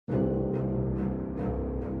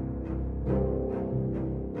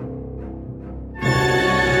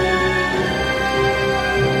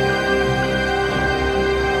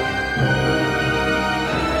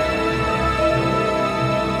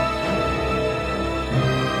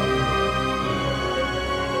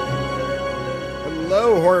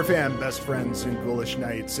Hello, horror fan, best friends, and ghoulish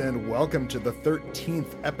knights, and welcome to the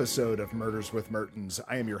 13th episode of Murders with Mertens.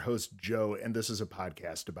 I am your host, Joe, and this is a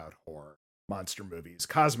podcast about horror, monster movies,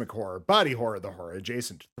 cosmic horror, body horror, the horror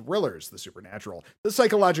adjacent, thrillers, the supernatural, the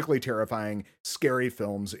psychologically terrifying, scary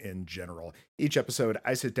films in general. Each episode,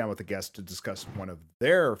 I sit down with a guest to discuss one of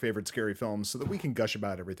their favorite scary films so that we can gush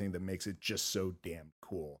about everything that makes it just so damn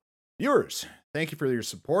cool. Viewers, thank you for your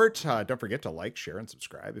support. Don't forget to like, share, and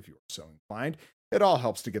subscribe if you are so inclined. It all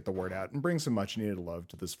helps to get the word out and bring some much needed love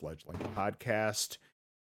to this fledgling podcast.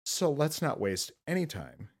 So let's not waste any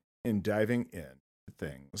time in diving in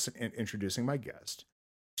things and introducing my guest,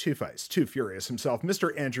 Too Feist, Too Furious himself,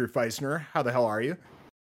 Mr. Andrew Feisner. How the hell are you?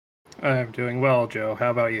 I'm doing well, Joe. How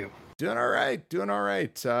about you? Doing all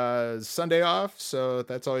right. Sunday off, so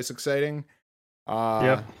that's always exciting.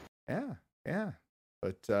 Yep. Yeah.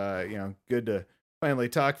 But, good to finally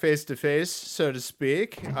talk face to face, so to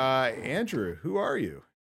speak. Andrew, who are you?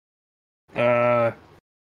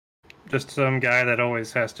 Just some guy that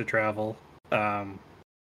always has to travel. Not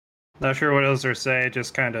sure what else to say.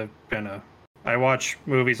 Just kind of I watch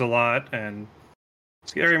movies a lot, and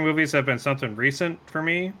scary movies have been something recent for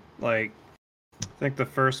me. Like, I think the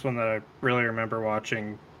first one that I really remember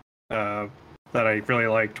watching, that I really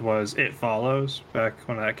liked was It Follows back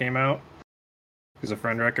when that came out, because a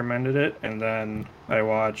friend recommended it, and then I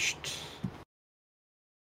watched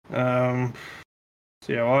I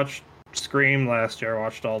watched Scream last year. I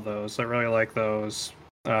watched all those. I really like those.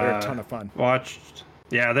 They're a ton of fun.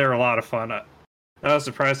 They were a lot of fun. I was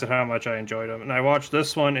surprised at how much I enjoyed them, and I watched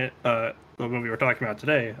this one, the movie we're talking about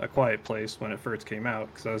today, A Quiet Place, when it first came out,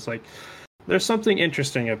 because I was like, there's something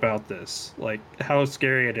interesting about this, like how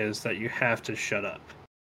scary it is that you have to shut up.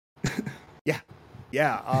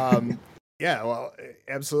 Yeah, well,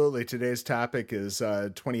 absolutely. Today's topic is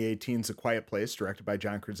 2018's A Quiet Place, directed by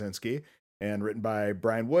John Krasinski and written by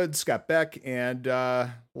Brian Wood, Scott Beck, and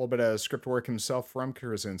a little bit of script work himself from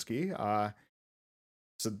Krasinski.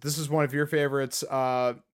 So this is one of your favorites.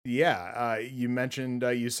 You mentioned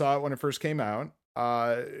you saw it when it first came out.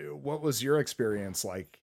 What was your experience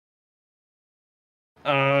like?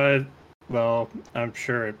 Well, I'm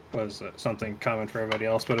sure it was something common for everybody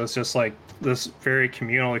else, but it's just like this very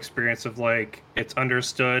communal experience of like, it's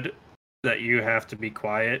understood that you have to be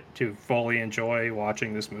quiet to fully enjoy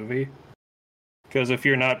watching this movie. Because if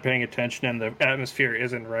you're not paying attention and the atmosphere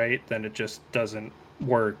isn't right, then it just doesn't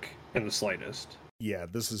work in the slightest. Yeah,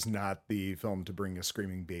 this is not the film to bring a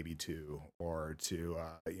screaming baby to, or to,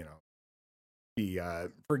 be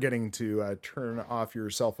forgetting to turn off your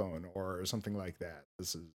cell phone or something like that.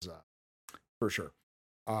 This is for sure.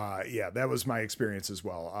 That was my experience as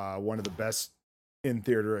well. One of the best in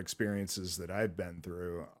theater experiences that I've been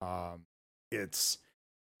through. It's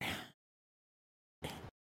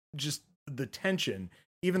just the tension,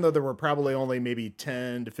 even though there were probably only maybe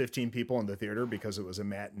 10 to 15 people in the theater because it was a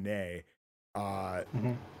matinee.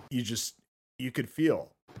 You could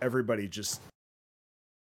feel everybody just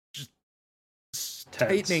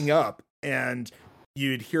tightening up, and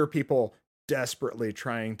you'd hear people desperately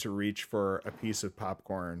trying to reach for a piece of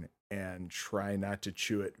popcorn and try not to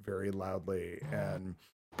chew it very loudly. And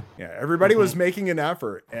yeah, everybody was making an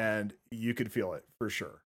effort, and you could feel it for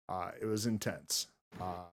sure. It was intense.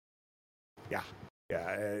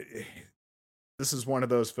 This is one of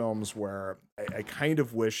those films where I kind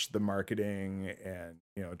of wish the marketing and,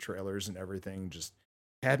 trailers and everything just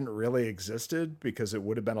hadn't really existed, because it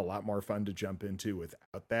would have been a lot more fun to jump into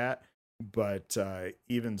without that. But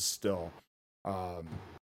even still, I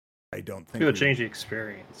don't think it would change the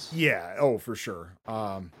experience. Yeah, oh, for sure.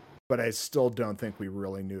 But I still don't think we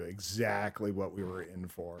really knew exactly what we were in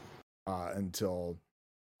for until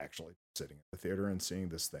actually sitting in the theater and seeing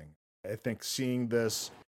this thing. I think seeing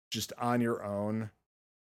this just on your own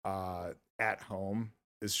at home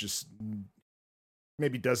is just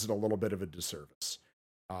maybe does it a little bit of a disservice.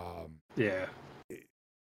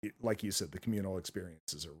 Like you said, the communal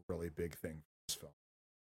experience is a really big thing for this film.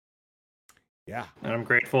 Yeah. And I'm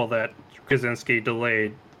grateful that Krasinski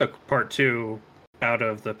delayed a part 2 out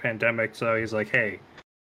of the pandemic. So he's like, hey,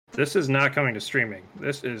 this is not coming to streaming.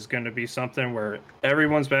 This is going to be something where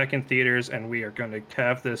everyone's back in theaters, and we are going to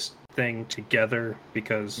have this thing together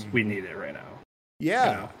because we need it right now.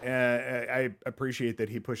 Yeah, I appreciate that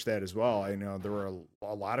he pushed that as well. I know there were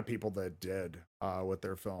a lot of people that did with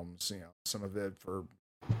their films. Some of it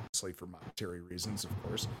obviously for monetary reasons, of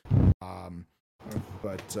course.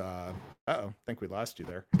 But I think we lost you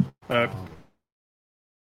there.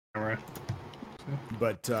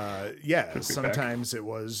 But sometimes it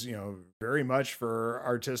was, very much for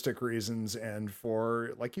artistic reasons and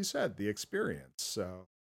for, like you said, the experience. So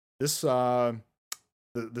this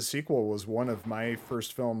the sequel was one of my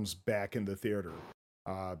first films back in the theater,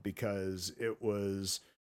 because it was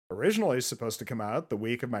originally supposed to come out the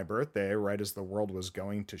week of my birthday, right as the world was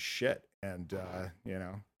going to shit, and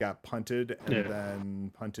got punted and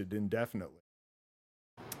then punted indefinitely.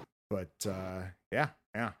 But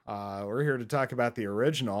we're here to talk about the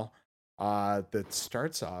original that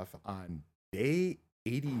starts off on day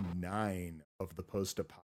 89 of the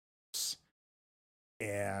post-apocalypse,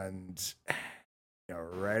 and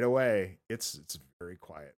right away it's very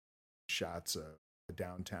quiet. Shots of the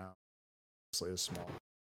downtown, mostly a small,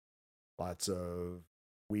 lots of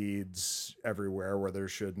weeds everywhere where there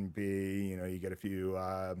shouldn't be. You get a few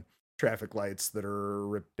traffic lights that are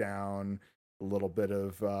ripped down, a little bit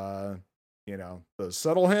of those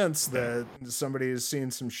subtle hints that somebody's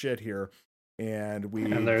seen some shit here. And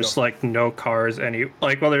there's like no cars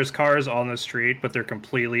there's cars on the street, but they're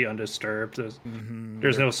completely undisturbed.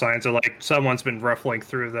 There's no signs of like someone's been ruffling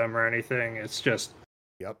through them or anything. It's just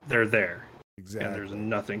they're there. Exactly. And there's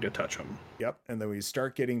nothing to touch them. Yep. And then we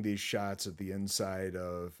start getting these shots of the inside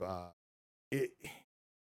of it.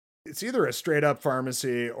 It's either a straight up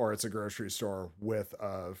pharmacy or it's a grocery store with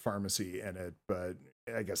a pharmacy in it, but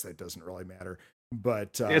I guess that doesn't really matter.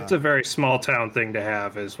 But it's a very small town thing to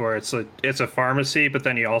have, is where it's a pharmacy, but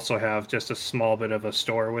then you also have just a small bit of a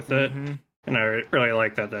store with it. And I really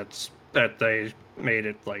like that they made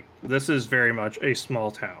it like this is very much a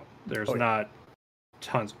small town. There's not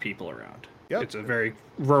tons of people around. Yep. It's a very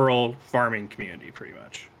rural farming community, pretty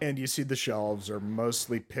much. And you see the shelves are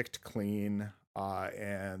mostly picked clean,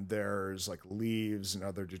 and there's like leaves and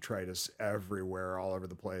other detritus everywhere, all over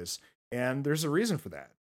the place. And there's a reason for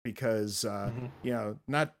that, because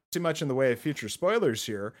not too much in the way of future spoilers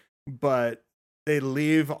here, but they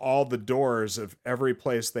leave all the doors of every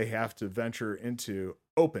place they have to venture into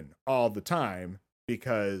open all the time,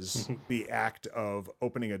 because the act of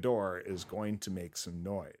opening a door is going to make some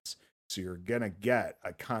noise. So you're going to get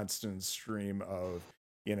a constant stream of,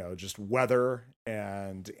 just weather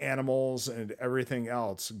and animals and everything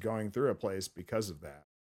else going through a place because of that.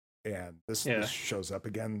 And this shows up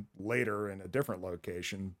again later in a different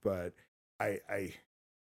location, but I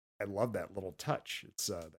love that little touch.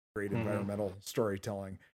 It's great environmental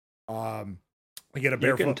storytelling. We get a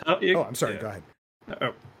barefoot. I'm sorry. Go ahead.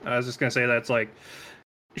 Oh, I was just gonna say that's like,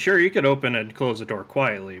 sure, you could open and close the door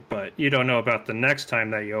quietly, but you don't know about the next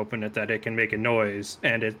time that you open it that it can make a noise,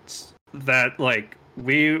 and it's that like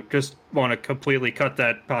we just want to completely cut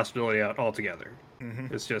that possibility out altogether.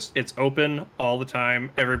 It's open all the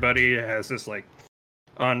time. Everybody has this like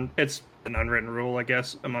it's an unwritten rule, I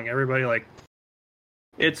guess, among everybody. Like,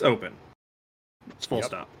 it's open. It's full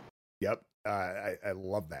stop. Yep. I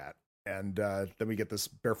love that. And then we get this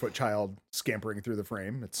barefoot child scampering through the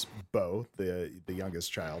frame. It's Bo, the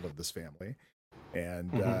youngest child of this family.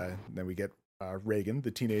 And then we get Reagan,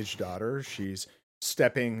 the teenage daughter. She's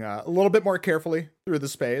stepping a little bit more carefully through the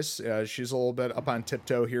space. She's a little bit up on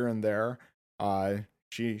tiptoe here and there.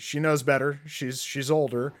 She knows better. She's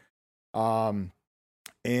older. And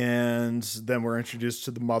then we're introduced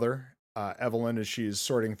to the mother, Evelyn, as she's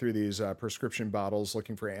sorting through these prescription bottles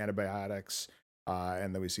looking for antibiotics.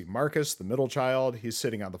 And then we see Marcus, the middle child. He's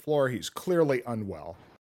sitting on the floor. He's clearly unwell.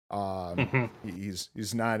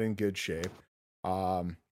 He's not in good shape.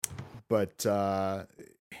 But I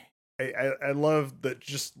love the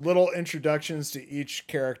just little introductions to each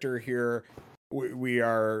character here. We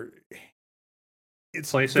are.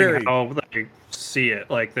 It's placing how they see it,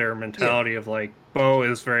 like their mentality of like Bo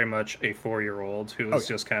is very much a 4-year-old who is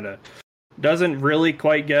just kind of doesn't really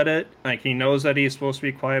quite get it. Like, he knows that he's supposed to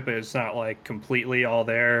be quiet, but it's not like completely all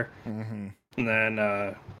there. And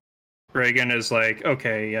then Reagan is like,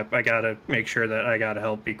 okay, yep, I gotta make sure that I gotta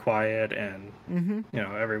help be quiet, and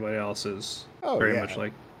everybody else is very much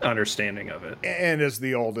like understanding of it. And as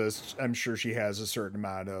the oldest, I'm sure she has a certain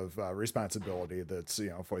amount of responsibility that's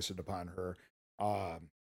foisted upon her.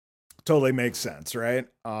 Totally makes sense, right?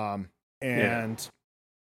 And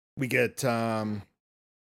we get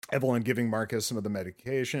Evelyn giving Marcus some of the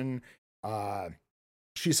medication.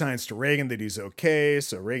 She signs to Reagan that he's okay,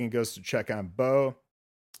 so Reagan goes to check on Bo,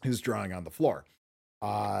 who's drawing on the floor.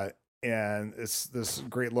 And it's this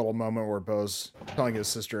great little moment where Bo's telling his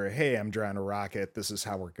sister, hey, I'm drawing a rocket. This is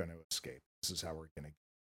how we're going to escape. This is how we're going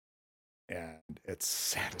to. And it's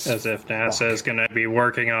satisfying. As if NASA is going to be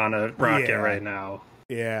working on a rocket right now.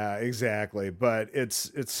 Yeah, exactly. But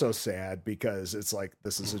it's so sad, because it's like,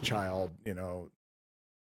 this is a child,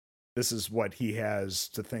 this is what he has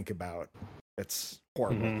to think about. It's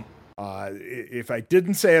horrible. If I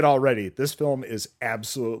didn't say it already, this film is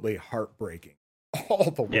absolutely heartbreaking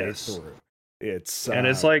all the way through. It's and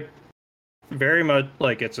it's like very much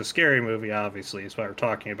like it's a scary movie, obviously, is what we're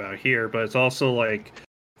talking about here, but it's also like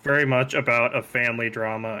very much about a family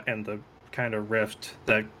drama and the kind of rift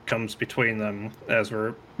that comes between them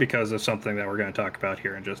because of something that we're going to talk about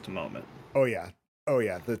here in just a moment. Oh yeah,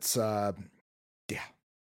 that's yeah.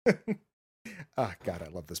 Oh God, I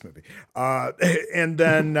love this movie. And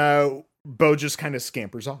then Bo just kind of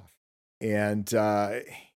scampers off, and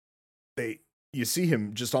you see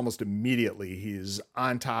him just almost immediately. He's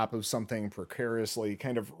on top of something precariously,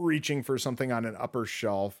 kind of reaching for something on an upper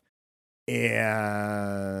shelf,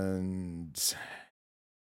 and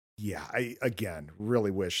yeah, I again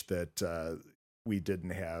really wish that we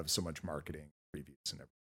didn't have so much marketing previews and everything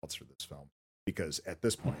else for this film, because at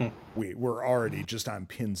this point we're already just on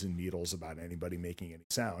pins and needles about anybody making any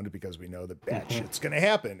sound, because we know that bad shit's gonna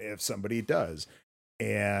happen if somebody does.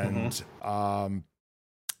 And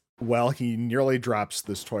well, he nearly drops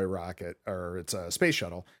this toy rocket, or it's a space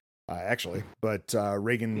shuttle actually, but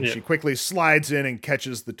Reagan, she quickly slides in and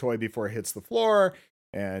catches the toy before it hits the floor,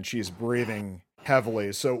 and she's breathing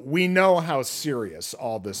heavily. So we know how serious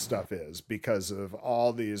all this stuff is because of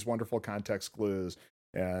all these wonderful context clues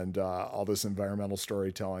and all this environmental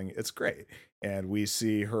storytelling. It's great. And we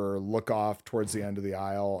see her look off towards the end of the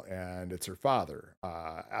aisle, and it's her father,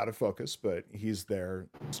 out of focus, but he's there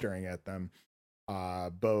staring at them.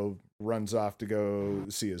 Bo runs off to go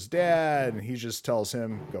see his dad, and he just tells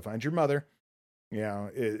him, go find your mother. You know,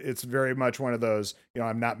 it's very much one of those, you know,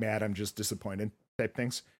 I'm not mad, I'm just disappointed type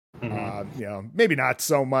things. You know, maybe not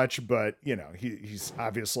so much, but you know, he's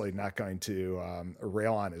obviously not going to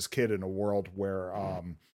rail on his kid in a world where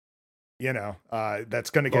you know, that's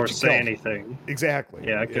going to get or you say killed. Anything. Exactly.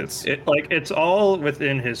 Yeah, because it's all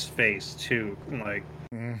within his face too. Like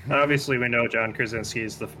obviously we know John Krasinski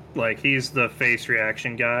is he's the face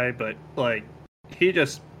reaction guy, but like he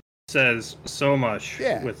just says so much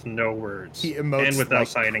with no words. He emotes and without like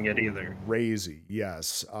signing it either. Crazy,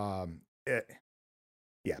 yes.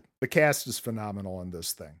 Yeah, the cast is phenomenal in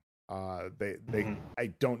this thing. They I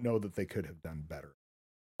don't know that they could have done better.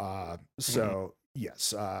 So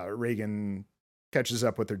yes, Reagan catches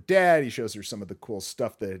up with her dad. He shows her some of the cool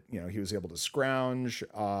stuff that, you know, he was able to scrounge,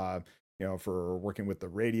 you know, for working with the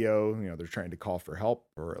radio. You know, they're trying to call for help,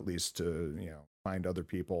 or at least to, you know, find other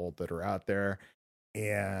people that are out there.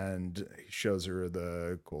 And he shows her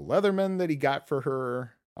the cool Leatherman that he got for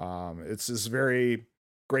her. It's this very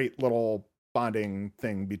great little bonding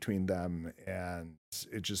thing between them, and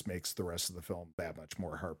it just makes the rest of the film that much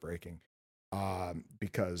more heartbreaking,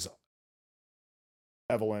 because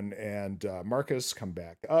Evelyn and Marcus come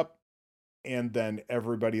back up, and then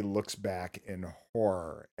everybody looks back in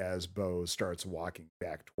horror as Bo starts walking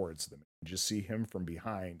back towards them. You just see him from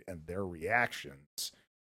behind and their reactions,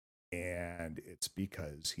 and it's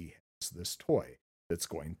because he has this toy that's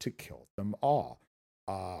going to kill them all.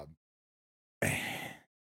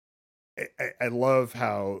 I love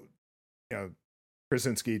how, you know,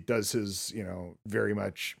 Krasinski does his, you know, very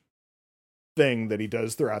much thing that he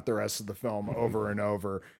does throughout the rest of the film over and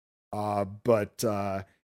over. But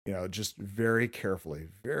you know, just very carefully,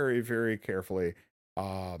 very, very carefully,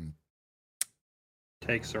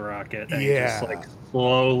 takes a rocket and just like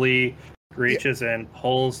slowly reaches in,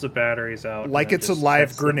 pulls the batteries out like it's a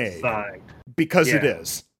live grenade, because it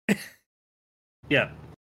is. Yep.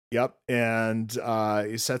 And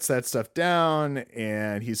he sets that stuff down,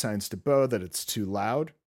 and he signs to Bo that it's too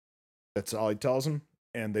loud. That's all he tells him,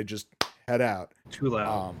 and they just head out. Too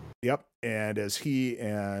loud. Yep. And as he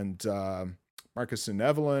and Marcus and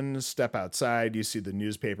Evelyn step outside, you see the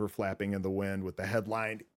newspaper flapping in the wind with the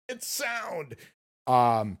headline, "It's sound."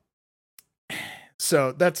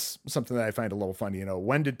 So that's something that I find a little funny. You know,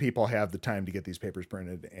 when did people have the time to get these papers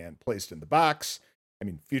printed and placed in the box? I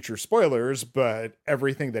mean, future spoilers, but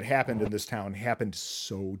everything that happened in this town happened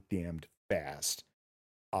so damned fast.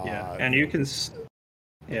 And you can,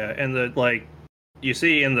 and the, like, you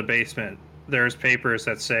see in the basement, there's papers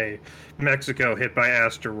that say Mexico hit by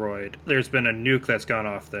asteroid. There's been a nuke that's gone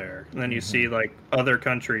off there. And then you see like other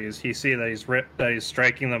countries. You see that he's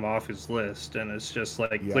striking them off his list, and it's just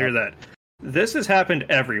like clear that this has happened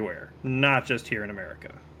everywhere, not just here in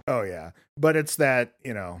America. Oh yeah, but it's that,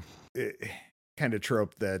 you know, kind of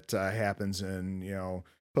trope that happens in, you know,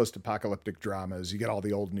 post-apocalyptic dramas. You get all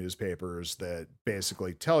the old newspapers that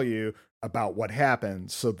basically tell you about what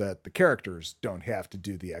happened so that the characters don't have to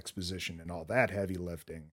do the exposition and all that heavy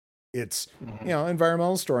lifting. It's, you know,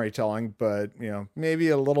 environmental storytelling, but, you know, maybe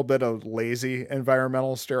a little bit of lazy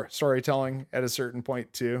environmental storytelling at a certain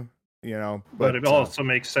point too, you know. But it also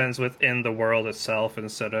makes sense within the world itself,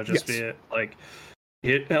 instead of just be like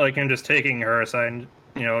him just taking her aside,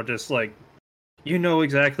 you know, just like you know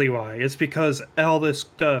exactly why. It's because all this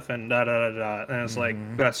stuff and da da da da. And it's like,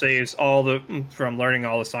 Mm-hmm. that saves all the, from learning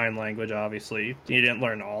all the sign language, obviously. You didn't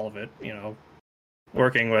learn all of it,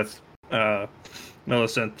 working with uh,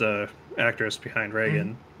 Millicent, the actress behind Mm-hmm.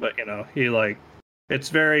 Reagan. But, it's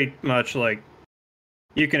very much like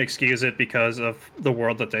you can excuse it because of the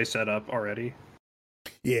world that they set up already.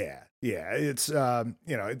 Yeah, yeah. It's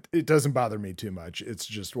it doesn't bother me too much. It's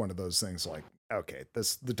just one of those things like, okay,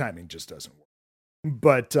 the timing just doesn't work.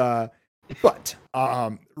 But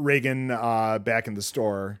Reagan back in the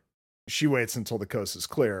store, she waits until the coast is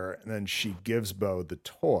clear, and then she gives Bo the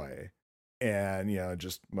toy and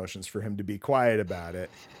just motions for him to be quiet about it.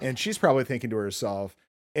 And she's probably thinking to herself,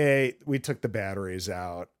 hey, we took the batteries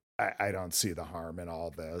out. I don't see the harm in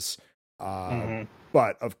all this. Uh, Hmm.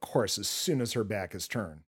 but of course, as soon as her back is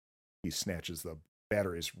turned, he snatches the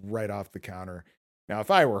batteries right off the counter. Now,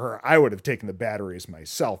 if I were her, I would have taken the batteries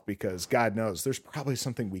myself because God knows there's probably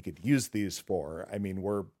something we could use these for. I mean,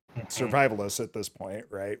 we're Hmm. survivalists at this point,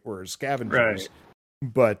 right? We're Right. scavengers.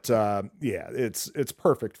 But yeah, it's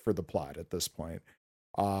perfect for the plot at this point.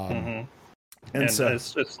 Um, Hmm. and And so,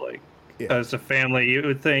 it's just like, yeah. as a family, you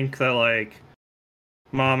would think that, like,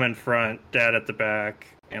 mom in front, dad at the back,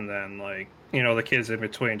 and then, like, the kids in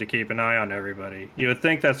between to keep an eye on everybody. You would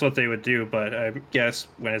think that's what they would do, but I guess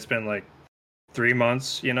when it's been like 3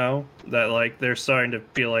 months, that, like, they're starting to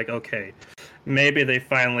feel like, okay, maybe they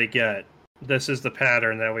finally get, this is the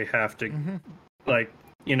pattern that we have to, Mm-hmm. like,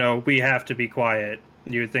 we have to be quiet.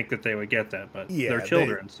 You would think that they would get that, but they're Yeah,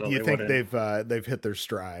 children, so you they think wouldn't. they've hit their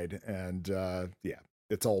stride, and yeah,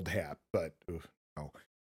 it's old hat, but oof, no.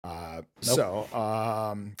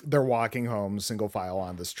 Nope. They're walking home single file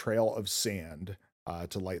on this trail of sand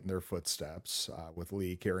to lighten their footsteps, with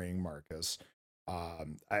Lee carrying Marcus.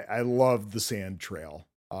 I love the sand trail.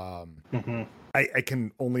 Hmm. I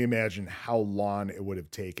can only imagine how long it would have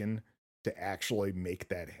taken to actually make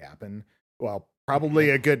that happen. Well, Hmm. probably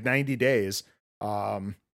a good 90 days.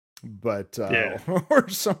 Um, but Yeah. or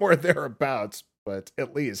somewhere thereabouts, but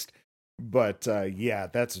at least. But yeah,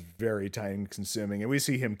 that's very time consuming. And we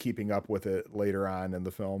see him keeping up with it later on in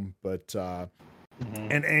the film. But Hmm.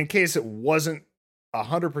 and in case it wasn't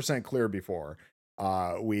 100% clear before,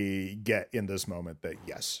 we get in this moment that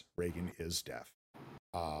yes, Reagan is deaf.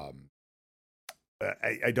 Um,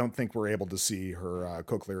 I don't think we're able to see her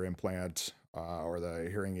cochlear implant or the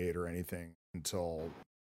hearing aid or anything until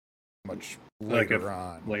much Like, if later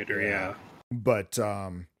on. later, Yeah, yeah. but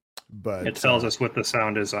It but tells us with the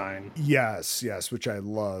sound design. yes, yes, which I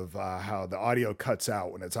love how the audio cuts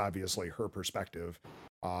out when it's obviously her perspective,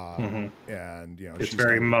 Hmm. and It's she's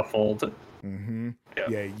very kind of. muffled. Mm-hmm. Yeah.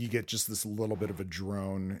 Yeah, you get just this little bit of a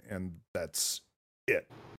drone, and that's it.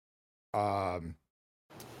 Um,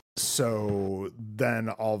 so then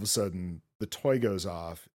all of a sudden the toy goes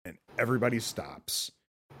off and everybody stops,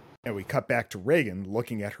 and we cut back to Reagan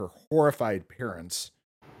looking at her horrified parents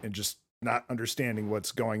and just not understanding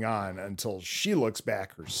what's going on until she looks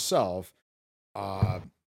back herself. uh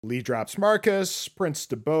Lee drops Marcus, sprints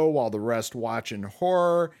to Bo while the rest watch in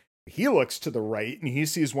horror. He looks to the right and he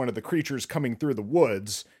sees one of the creatures coming through the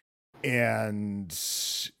woods, and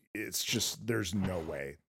it's just there's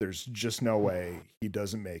just no way he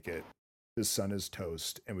doesn't make it. His son is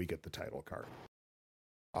toast, and we get the title card.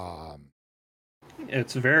 um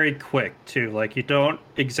It's very quick too. Like, you don't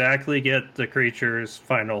exactly get the creature's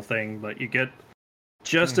final thing, but you get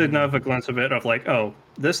just mhm. enough a glimpse of it, of like, oh,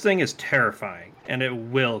 this thing is terrifying and it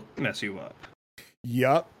will mess you up.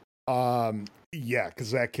 Yep. Yeah,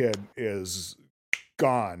 because that kid is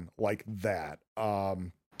gone like that. All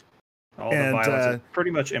the And violence is pretty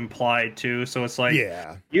much implied too, so it's like,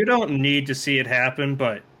 yeah, you don't need to see it happen,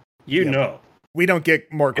 but yeah, know. we don't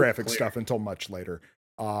get more It's graphic clear. stuff until much later.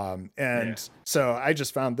 Yeah. And so I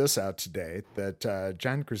just found this out today that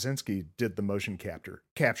John Krasinski did the motion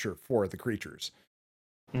capture for the creatures.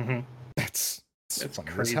 Hmm. That's It's funny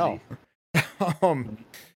as crazy. hell. um,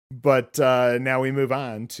 but now we move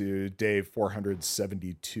on to day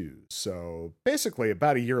 472. So basically,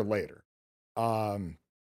 about a year later. Um,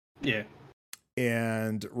 Yeah.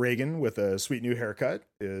 and Reagan, with a sweet new haircut,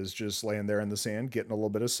 is just laying there in the sand getting a little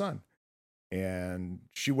bit of sun. And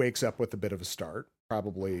she wakes up with a bit of a start,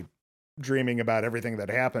 probably dreaming about everything that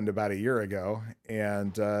happened about a year ago,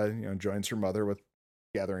 and joins her mother with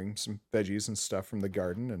gathering some veggies and stuff from the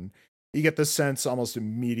garden. And you get the sense almost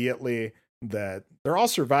immediately that they're all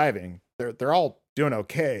surviving. They're all doing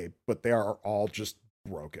okay, but they are all just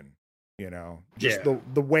broken. Just Yeah.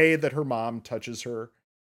 the way that her mom touches her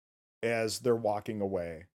as they're walking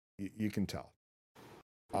away, you can tell.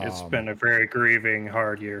 It's Um, been a very grieving,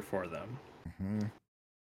 hard year for them. mhm.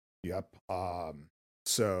 Yep.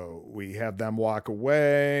 So we have them walk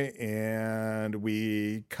away, and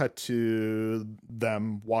we cut to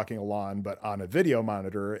them walking along, but on a video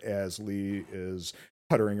monitor as Lee is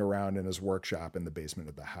puttering around in his workshop in the basement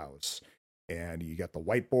of the house. And you got the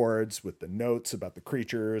whiteboards with the notes about the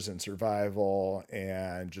creatures and survival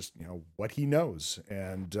and just, what he knows.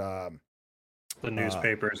 And The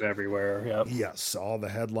newspapers everywhere. Yep. yes, all the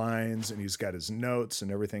headlines, and he's got his notes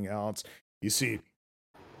and everything else. You see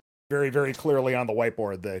very, very clearly on the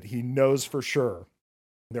whiteboard that he knows for sure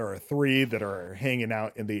there are 3 that are hanging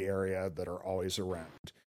out in the area that are always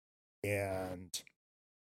around. And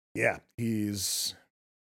yeah, he's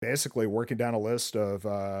basically working down a list of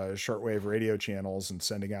shortwave radio channels and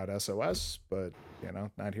sending out SOS, but,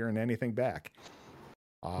 not hearing anything back.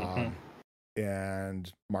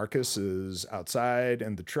 And Marcus is outside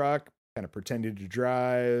in the truck, kind of pretending to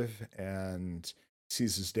drive, and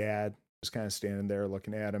sees his dad just kind of standing there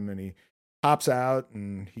looking at him, and he hops out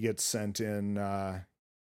and he gets sent in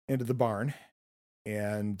into the barn.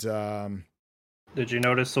 And did you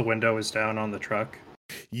notice the window is down on the truck?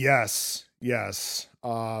 Yes.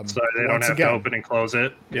 So they don't have to open and close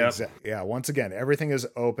it. Yep. Yeah. Once again, everything is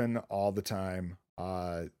open all the time.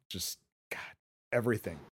 Just God,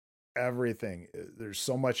 everything. There's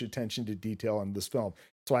so much attention to detail in this film.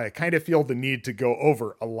 That's why I kind of feel the need to go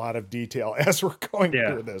over a lot of detail as we're going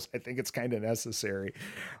through this. I think it's kind of necessary.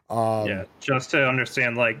 Just to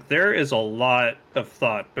understand, like, there is a lot of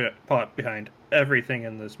thought behind everything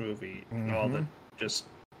in this movie. Mm-hmm. All the just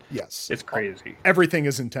yes, it's crazy. Everything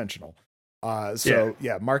is intentional.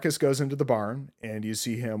 Marcus goes into the barn, and you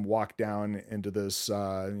see him walk down into this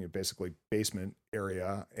basically basement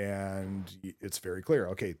area, and it's very clear.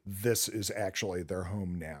 Okay, this is actually their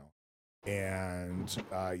home now. And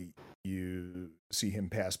you see him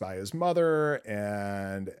pass by his mother,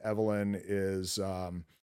 and Evelyn is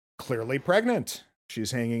clearly pregnant.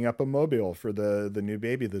 She's hanging up a mobile for the new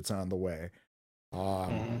baby that's on the way.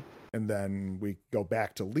 And then we go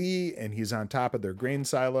back to Lee, and he's on top of their grain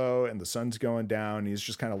silo, and the sun's going down. He's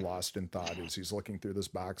just kind of lost in thought as he's looking through this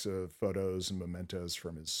box of photos and mementos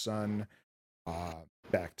from his son.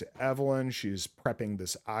 Back to Evelyn. She's prepping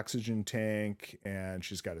this oxygen tank, and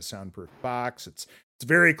she's got a soundproof box. It's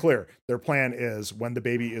very clear. Their plan is when the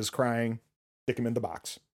baby is crying, stick him in the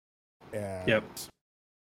box. And yep.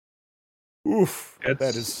 Oof, that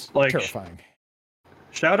is terrifying.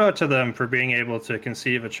 Shout out to them for being able to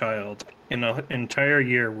conceive a child in an entire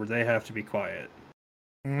year where they have to be quiet.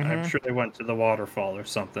 Mm-hmm. I'm sure they went to the waterfall or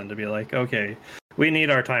something to be like, okay, we need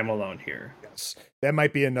our time alone here. Yes. That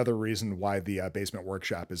might be another reason why the basement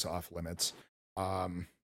workshop is off limits.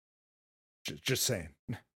 Just saying.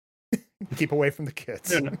 Keep away from the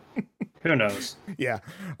kids. Who knows? Yeah.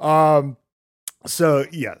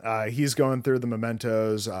 He's going through the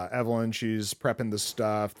mementos. Evelyn, she's prepping the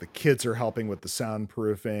stuff. The kids are helping with the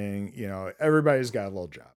soundproofing. Everybody's got a little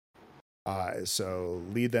job. So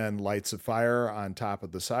Lee then lights a fire on top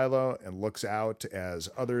of the silo and looks out as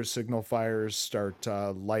other signal fires start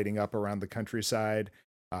lighting up around the countryside.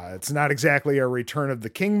 It's not exactly a Return of the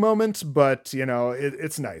King moment, but,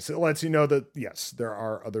 it's nice. It lets you know that, yes, there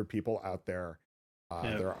are other people out there.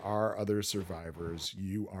 There are other survivors.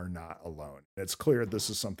 You are not alone. It's clear this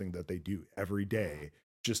is something that they do every day,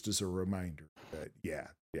 just as a reminder that,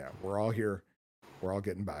 we're all here. We're all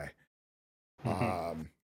getting by. Mm-hmm.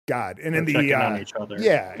 God, and in the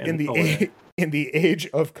age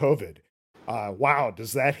of COVID, wow,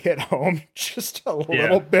 does that hit home just a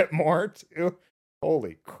little bit more too?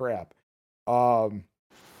 Holy crap! So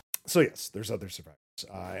yes, there's other survivors,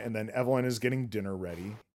 and then Evelyn is getting dinner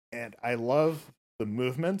ready, and I love the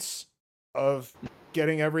movements of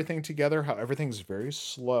getting everything together. How everything's very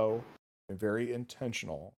slow and very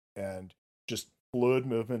intentional, and just fluid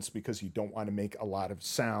movements because you don't want to make a lot of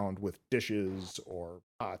sound with dishes or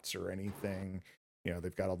pots or anything.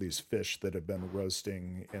 They've got all these fish that have been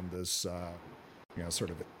roasting in this, sort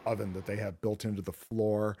of oven that they have built into the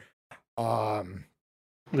floor.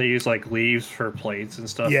 They use like leaves for plates and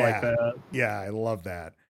stuff like that. Yeah, I love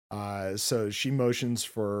that. So she motions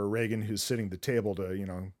for Reagan, who's sitting at the table,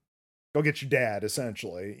 to, go get your dad,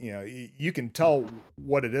 essentially. You can tell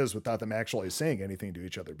what it is without them actually saying anything to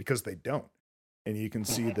each other because they don't. And you can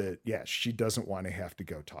see that, she doesn't want to have to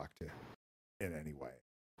go talk to him in any way.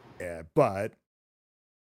 But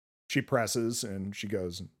she presses and she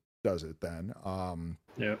goes and does it then.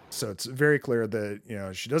 So it's very clear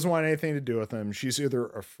that, she doesn't want anything to do with him. She's either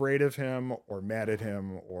afraid of him or mad at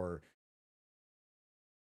him, or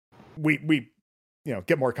we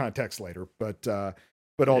get more context later. But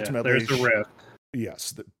ultimately, there's a rift.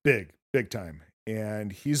 Yes, big time.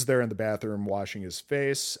 and he's there in the bathroom washing his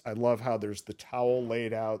face. I love how there's the towel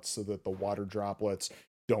laid out so that the water droplets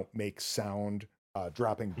don't make sound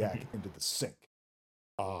dropping back into the sink.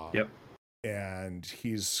 Yep. And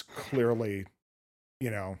he's clearly,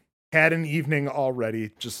 had an evening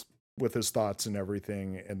already just with his thoughts and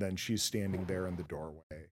everything. And then she's standing there in the doorway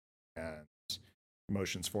and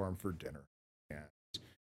motions for him for dinner. And,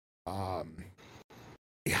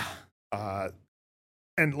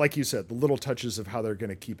 and like you said, the little touches of how they're going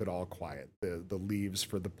to keep it all quiet, the leaves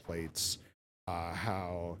for the plates,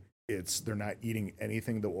 how they're not eating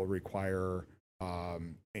anything that will require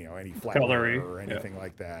any flour celery or anything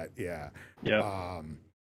like that. Yeah.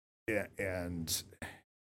 And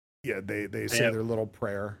they say their little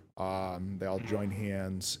prayer. They all join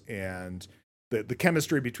hands, and the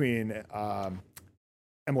chemistry between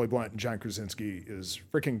Emily Blunt and John Krasinski is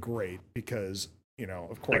freaking great because,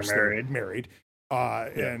 of course they're married.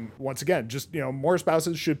 And once again, just, more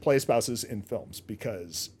spouses should play spouses in films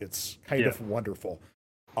because it's kind of wonderful.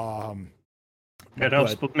 It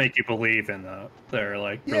helps make you believe in their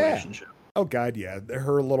relationship. Oh God, yeah.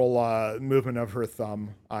 Her little movement of her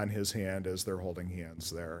thumb on his hand as they're holding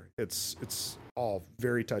hands there. It's all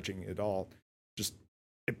very touching. It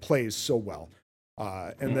plays so well.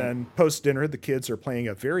 And then post dinner, the kids are playing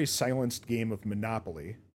a very silenced game of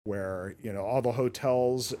Monopoly where, all the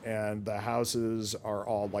hotels and the houses are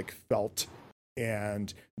all like felt,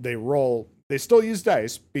 and they still use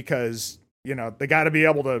dice because, they got to be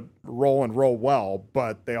able to roll and roll well,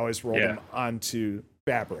 but they always roll them onto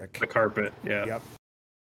fabric. The carpet, Yep.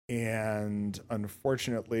 And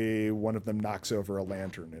unfortunately, one of them knocks over a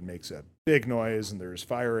lantern and makes a big noise, and there's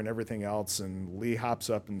fire and everything else, and Lee hops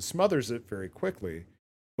up and smothers it very quickly.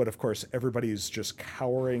 But of course, everybody's just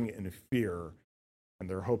cowering in fear, and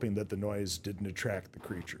they're hoping that the noise didn't attract the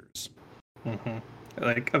creatures. Mm-hmm.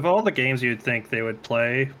 Like, of all the games you'd think they would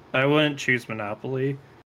play, I wouldn't choose Monopoly.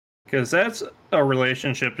 Because that's a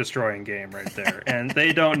relationship-destroying game right there, and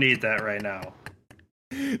they don't need that right now.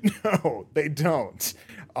 No, they don't.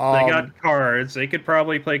 They got cards. They could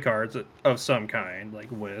probably play cards of some kind, like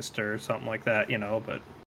Whist or something like that, but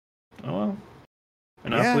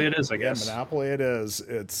Monopoly it is, I guess. Yeah, Monopoly it is.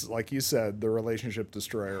 It's, like you said, the relationship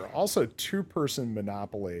destroyer. Also, two-person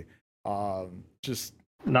Monopoly. Just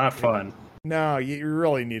not fun. No, you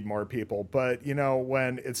really need more people. But,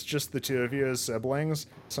 when it's just the two of you as siblings,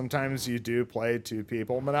 sometimes you do play two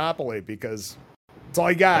people Monopoly because that's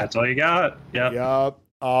all you got. That's all you got. Yep.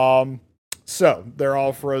 So they're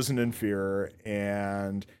all frozen in fear,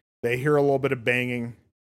 and they hear a little bit of banging,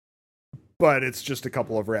 but it's just a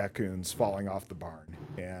couple of raccoons falling off the barn.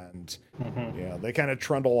 And, they kind of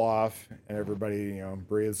trundle off, and everybody,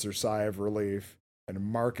 breathes their sigh of relief. And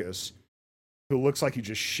Marcus, who looks like he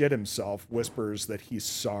just shit himself, whispers that he's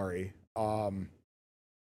sorry. And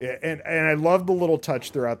I love the little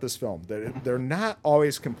touch throughout this film that they're not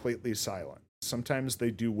always completely silent. Sometimes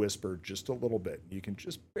they do whisper just a little bit. You can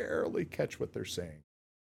just barely catch what they're saying.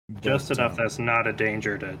 Just enough that's not a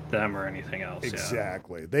danger to them or anything else.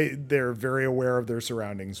 Exactly. Yeah. They're very aware of their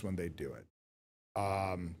surroundings when they do it.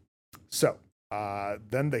 So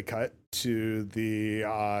then they cut to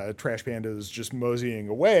the trash pandas just moseying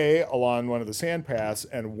away along one of the sand paths,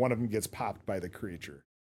 and one of them gets popped by the creature.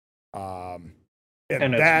 And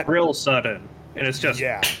it's real sudden. And it's just...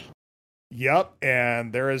 Yeah. Yep,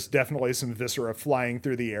 and there is definitely some viscera flying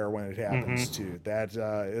through the air when it happens too. That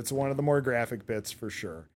it's one of the more graphic bits for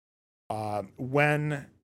sure. When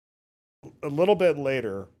a little bit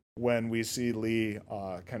later, when we see Lee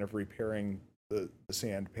kind of repairing the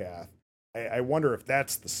sand path, I wonder if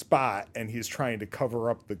that's the spot and he's trying to cover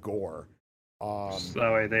up the gore. So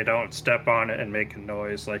that way they don't step on it and make a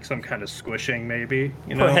noise, like some kind of squishing, maybe.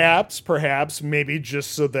 Perhaps, maybe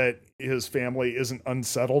just so that his family isn't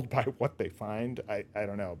unsettled by what they find. I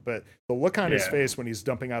don't know, but the look on his face when he's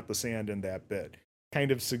dumping out the sand in that bit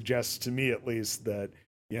kind of suggests to me, at least, that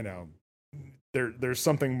there's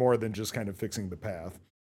something more than just kind of fixing the path.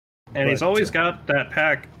 And he's always got that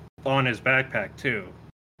pack on his backpack too.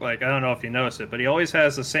 Like, I don't know if you noticed it, but he always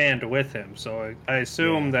has the sand with him. So I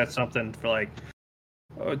assume that's something for, like,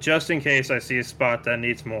 just in case I see a spot that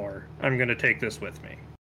needs more, I'm going to take this with me.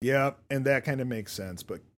 Yeah, and that kind of makes sense.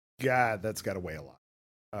 But, God, that's got to weigh a lot.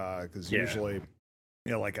 Because usually,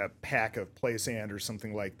 like a pack of play sand or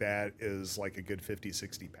something like that is like a good 50,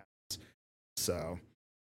 60 pounds. So,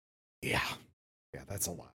 yeah, that's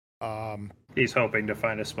a lot. He's hoping to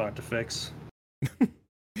find a spot to fix.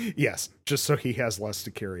 Yes, just so he has less to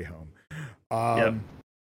carry home.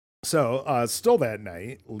 So still that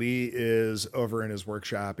night, Lee is over in his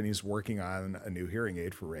workshop and he's working on a new hearing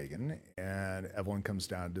aid for Reagan, and Evelyn comes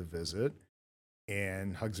down to visit.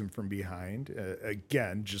 and hugs him from behind.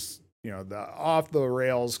 Again, just, the off the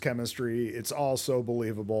rails chemistry. It's all so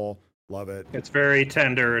believable. Love it. It's very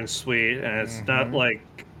tender and sweet, and it's not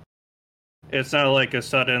like a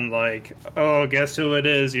sudden like, oh, guess who it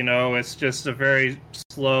is, it's just a very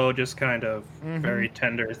slow, just kind of very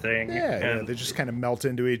tender thing. Yeah, they just kind of melt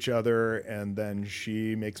into each other, and then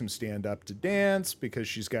she makes him stand up to dance because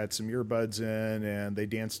she's got some earbuds in, and they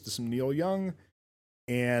dance to some Neil Young.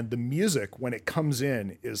 And the music, when it comes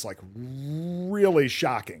in, is like really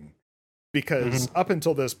shocking because up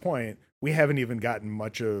until this point, we haven't even gotten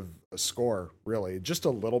much of a score, really. Just a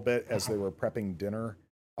little bit as they were prepping dinner.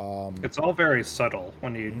 It's all very subtle.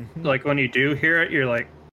 When you do hear it, you're like,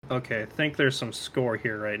 okay, I think there's some score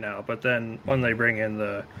here right now. But then when they bring in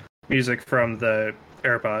the music from the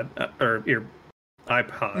AirPod or your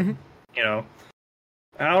iPod, I don't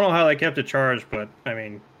know how they kept it charged, but I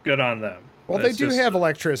mean, good on them. Well, they do have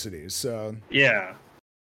electricity, so yeah.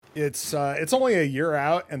 It's only a year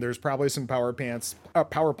out, and there's probably some power plants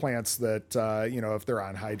that if they're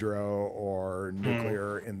on hydro or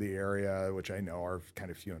nuclear in the area, which I know are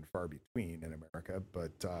kind of few and far between in America,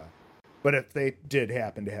 but if they did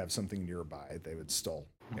happen to have something nearby, they would still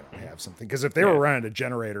have something, because if they were running a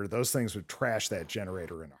generator, those things would trash that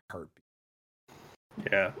generator in a heartbeat.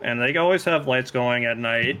 Yeah, and they always have lights going at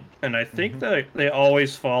night, and I think that they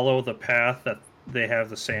always follow the path that they have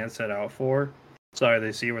the sand set out for. So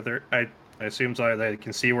they see where they're. I assume so they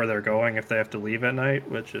can see where they're going if they have to leave at night,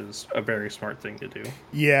 which is a very smart thing to do.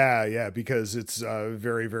 Yeah, because it's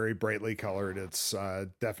very, very brightly colored. It's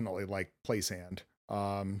definitely like play sand.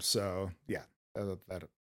 So yeah, that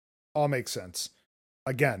all makes sense.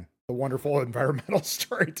 Again, the wonderful environmental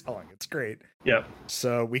storytelling. It's great. Yep.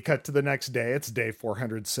 So we cut to the next day. It's day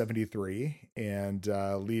 473, and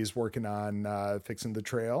Lee's working on fixing the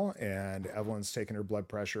trail, and Evelyn's taking her blood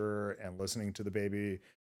pressure and listening to the baby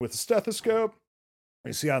with a stethoscope.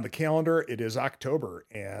 You see on the calendar, it is October,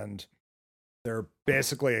 and they're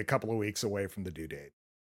basically a couple of weeks away from the due date.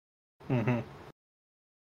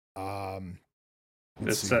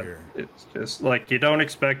 It's just like you don't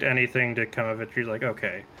expect anything to come of it. You're like,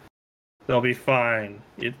 okay, they'll be fine.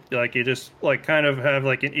 You just like kind of have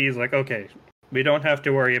like an ease, like, okay, we don't have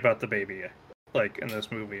to worry about the baby like in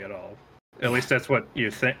this movie at all. At least that's what you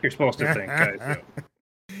think you're supposed to think, guys.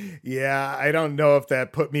 Yeah, I don't know if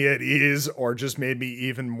that put me at ease or just made me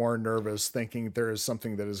even more nervous, thinking there is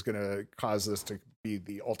something that is going to cause this to be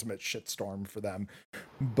the ultimate shitstorm for them.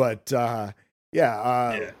 But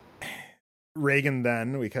Reagan,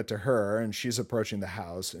 then we cut to her, and she's approaching the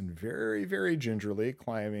house and very, very gingerly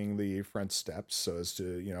climbing the front steps so as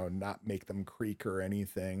to, not make them creak or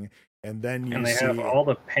anything. And then they have all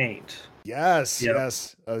the paint. Yes. I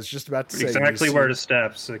was just about to say exactly where the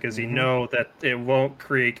steps, because you know that it won't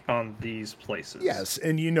creak on these places. Yes,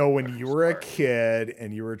 and when you were a kid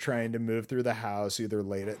and you were trying to move through the house either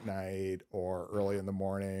late at night or early in the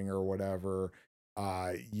morning or whatever,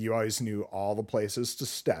 you always knew all the places to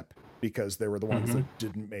step because they were the ones that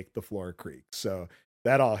didn't make the floor creak. So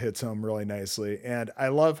that all hits home really nicely. And I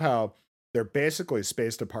love how they're basically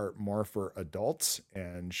spaced apart more for adults.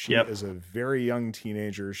 And she is a very young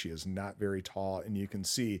teenager. She is not very tall. And you can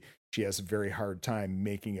see she has a very hard time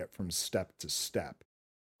making it from step to step.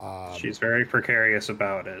 She's very precarious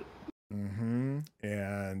about it.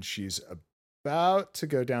 And she's about to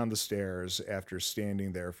go down the stairs after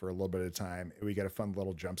standing there for a little bit of time. We get a fun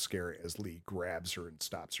little jump scare as Lee grabs her and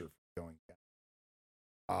stops her from going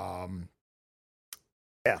down.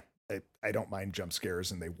 I don't mind jump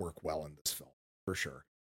scares, and they work well in this film for sure.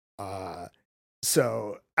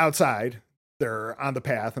 So outside, they're on the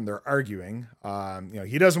path and they're arguing.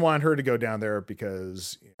 He doesn't want her to go down there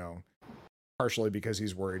because, partially because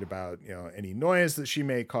he's worried about, any noise that she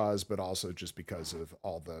may cause, but also just because of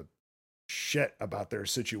all the shit about their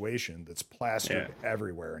situation that's plastered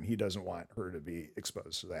everywhere, and he doesn't want her to be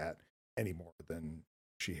exposed to that any more than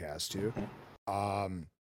she has to.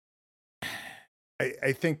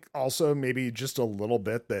 I think also maybe just a little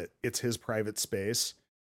bit that it's his private space,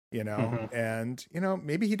 and,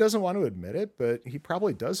 maybe he doesn't want to admit it, but he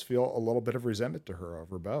probably does feel a little bit of resentment to her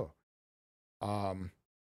over Bo.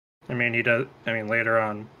 He does. Later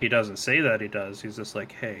on, he doesn't say that he does. He's just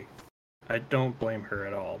like, hey, I don't blame her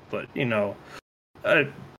at all. But,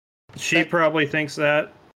 she probably thinks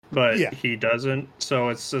that, but he doesn't. So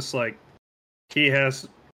it's just like he's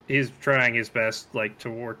trying his best, like,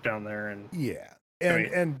 to work down there. And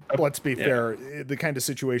And let's be fair, the kind of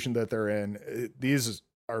situation that they're in, these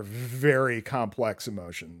are very complex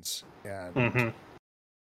emotions. And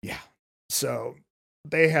so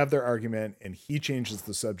they have their argument, and he changes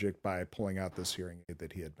the subject by pulling out this hearing aid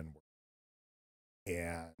that he had been working.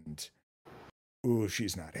 and ooh,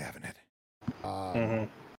 she's not having it. Mm-hmm.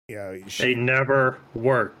 Yeah, They never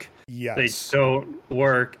work. Yes, They don't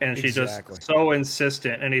work, and she's exactly. just so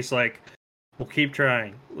insistent. And he's like, "We'll keep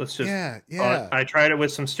trying. Let's just." Yeah. I tried it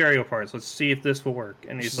with some stereo parts. Let's see if this will work.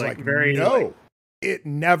 And he's She's like, like, very no, like, it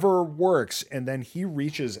never works. And then he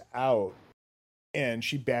reaches out, and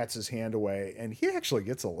she bats his hand away, and he actually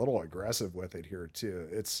gets a little aggressive with it here too.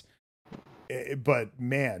 But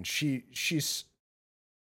man, she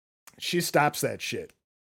stops that shit.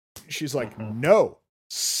 She's like, no,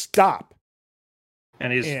 stop.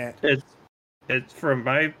 And it's from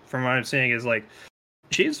what I'm seeing is like,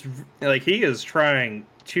 she's like, he is trying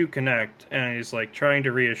to connect, and he's like trying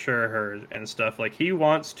to reassure her and stuff. Like, he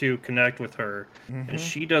wants to connect with her, and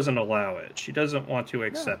she doesn't allow it. She doesn't want to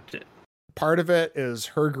accept it. Part of it is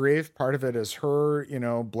her grief. Part of it is her,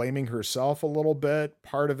 blaming herself a little bit.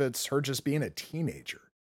 Part of it's her just being a teenager.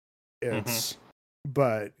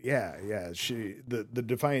 But yeah, the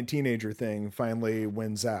defiant teenager thing finally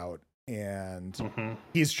wins out, and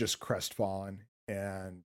he's just crestfallen.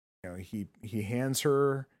 And he hands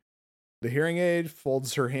her the hearing aid,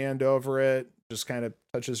 folds her hand over it, just kind of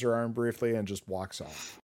touches her arm briefly, and just walks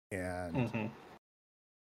off. And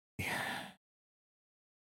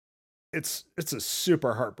it's a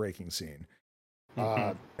super heartbreaking scene.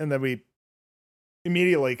 And then we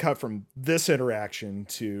immediately cut from this interaction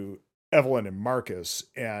to Evelyn and Marcus,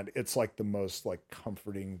 and it's like the most like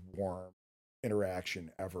comforting, warm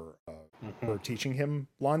interaction ever of her teaching him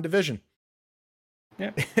lawn division.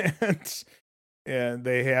 Yeah. and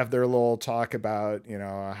they have their little talk about,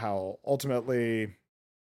 how ultimately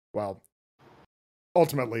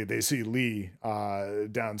they see Lee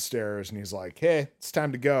downstairs, and he's like, hey, it's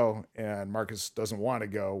time to go. And Marcus doesn't want to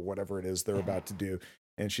go, whatever it is they're about to do.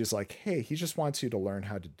 And she's like, hey, he just wants you to learn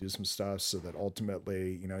how to do some stuff so that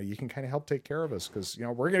ultimately, you can kind of help take care of us, because,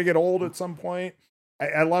 we're going to get old at some point.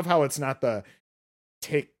 I love how it's not the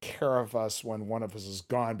take care of us when one of us is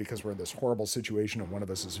gone because we're in this horrible situation and one of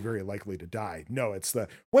us is very likely to die. No, it's the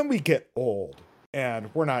when we get old and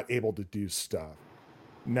we're not able to do stuff.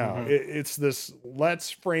 No, it's this, let's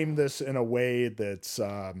frame this in a way that's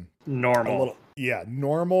normal.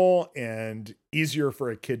 Normal and easier for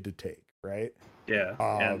a kid to take, right? Yeah.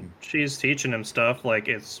 And she's teaching him stuff like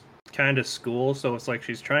it's kind of school, so it's like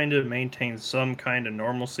she's trying to maintain some kind of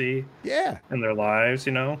normalcy in their lives,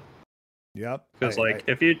 Yep. Because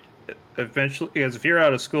if you're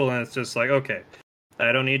out of school and it's just like, okay,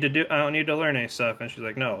 I don't need to learn any stuff, and she's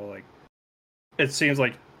like, no, like, it seems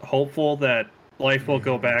like hopeful that life will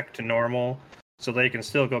go back to normal, so they can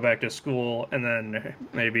still go back to school, and then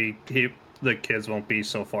maybe the kids won't be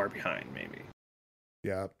so far behind. Maybe.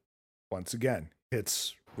 Yeah. Once again,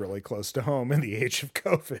 it's really close to home in the age of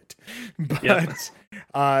COVID, but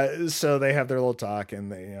so they have their little talk,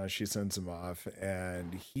 and she sends him off,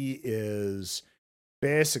 and he is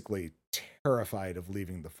basically terrified of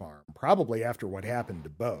leaving the farm, probably after what happened to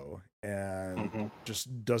Bo, and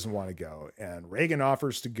just doesn't want to go. And Reagan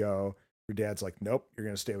offers to go. Her dad's like, nope, you're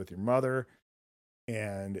going to stay with your mother.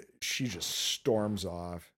 And she just storms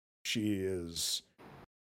off. She is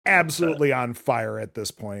absolutely on fire at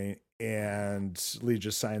this point. And Lee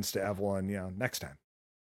just signs to Evelyn, next time.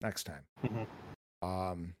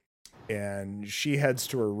 And she heads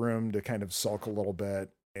to her room to kind of sulk a little bit.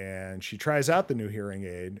 And she tries out the new hearing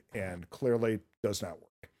aid and clearly does not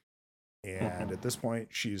work. And at this point,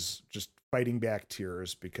 she's just fighting back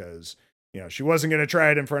tears because, she wasn't going to try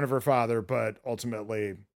it in front of her father, but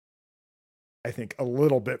ultimately, I think a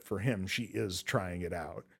little bit for him, she is trying it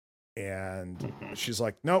out. And she's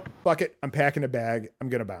like, nope, fuck it. I'm packing a bag. I'm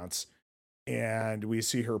going to bounce. And we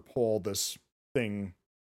see her pull this thing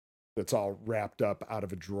that's all wrapped up out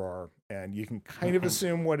of a drawer. And you can kind of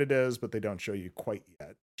assume what it is, but they don't show you quite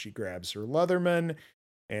yet. She grabs her Leatherman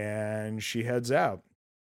and she heads out.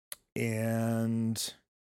 And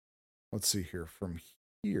let's see here. From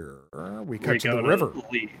here, we cut to the river.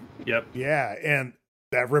 Yep. Yeah. And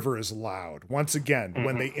that river is loud. Once again,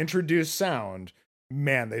 when they introduce sound,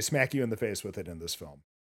 man, they smack you in the face with it in this film.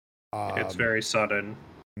 It's very sudden.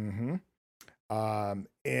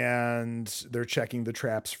 And they're checking the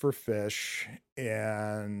traps for fish,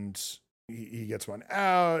 and he gets one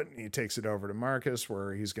out, and he takes it over to Marcus,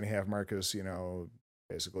 where he's going to have Marcus,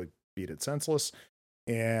 basically beat it senseless.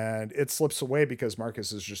 And it slips away because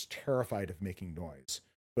Marcus is just terrified of making noise.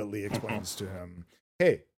 But Lee explains to him,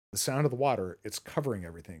 hey, the sound of the water, it's covering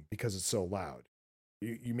everything because it's so loud.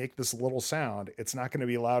 You make this little sound, it's not going to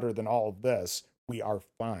be louder than all of this. We are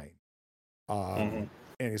fine. And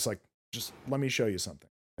he's like, just let me show you something.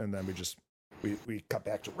 And then we just we cut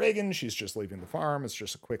back to Reagan. She's just leaving the farm. It's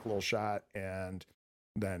just a quick little shot. And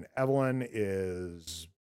then Evelyn is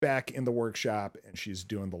back in the workshop and she's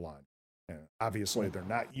doing the laundry. And obviously they're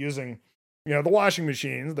not using, the washing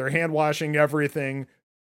machines. They're hand washing everything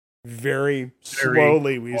very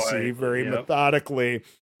slowly, we see, very methodically.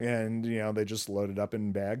 And, they just load it up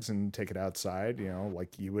in bags and take it outside,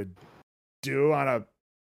 like you would do on a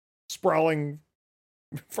sprawling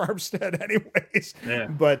farmstead anyways. Yeah.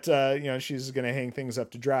 But, she's going to hang things up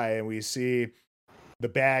to dry. And we see the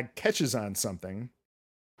bag catches on something.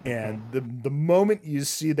 And the moment you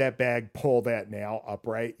see that bag pull that nail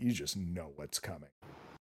upright, you just know what's coming.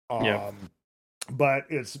 But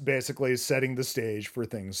it's basically setting the stage for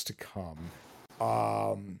things to come.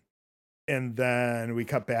 And then we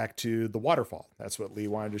cut back to the waterfall. That's what Lee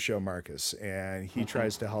wanted to show Marcus. And he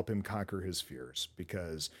tries to help him conquer his fears,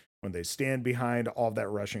 because when they stand behind all that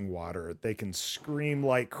rushing water, they can scream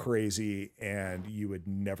like crazy and you would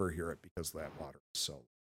never hear it because that water is so.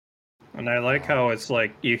 And I like how it's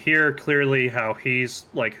like you hear clearly how he's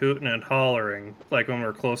like hooting and hollering, like when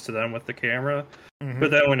we're close to them with the camera.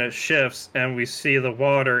 But then when it shifts and we see the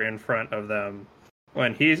water in front of them,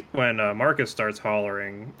 when Marcus starts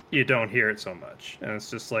hollering, you don't hear it so much, and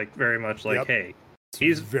it's just like very much like, hey,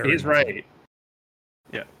 he's right.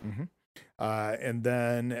 Yeah. And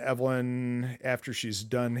then Evelyn, after she's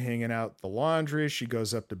done hanging out the laundry, she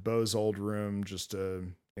goes up to Beau's old room just to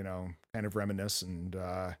kind of reminisce and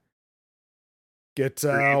get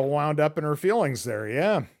wound up in her feelings there.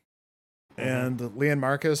 Yeah. And Lee and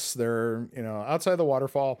Marcus, they're, outside the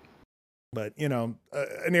waterfall, but, an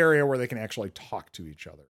area where they can actually talk to each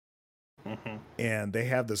other. And they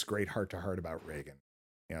have this great heart-to-heart about Reagan.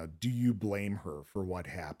 Do you blame her for what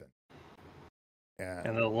happened?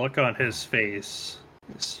 And the look on his face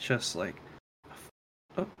is just like,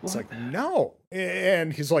 it's like, no.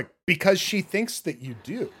 And he's like, because she thinks that you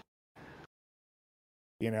do.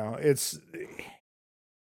 It's...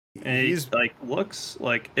 And he's like, looks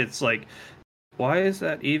like, it's like, why is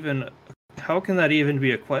that even, how can that even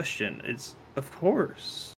be a question? It's, of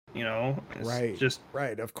course, it's right. Just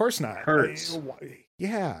right. Of course not. Hurts.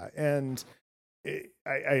 Yeah. And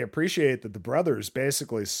I appreciate that the brother's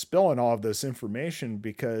basically spilling all of this information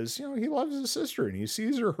because, he loves his sister and he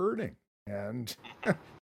sees her hurting. And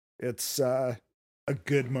it's a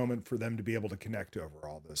good moment for them to be able to connect over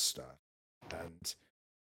all this stuff. And,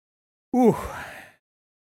 ooh,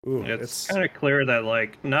 it's kind of clear that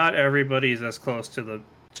like not everybody's as close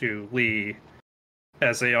to Lee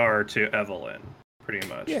as they are to Evelyn, pretty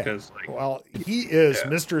much. Because he is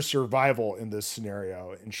Mr. Survival in this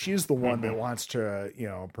scenario, and she's the one that wants to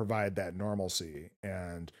provide that normalcy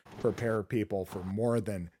and prepare people for more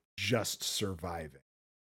than just surviving.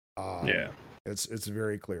 It's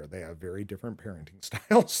very clear they have very different parenting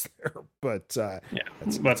styles there, but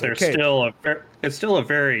it's still a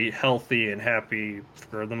very healthy and happy,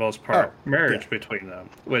 for the most part, marriage between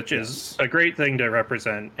them, which is a great thing to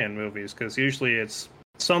represent in movies, because usually it's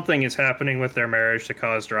something is happening with their marriage to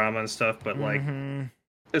cause drama and stuff, but like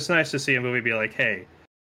it's nice to see a movie be like, hey,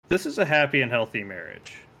 this is a happy and healthy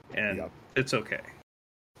marriage, and it's okay.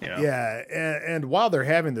 Yeah, and while they're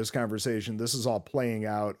having this conversation, this is all playing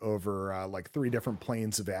out over like 3 different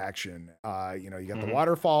planes of action. You got the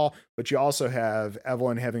waterfall, but you also have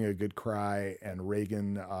Evelyn having a good cry and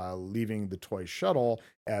Reagan leaving the toy shuttle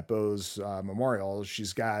at Beau's memorial.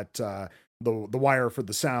 She's got the wire for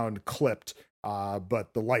the sound clipped,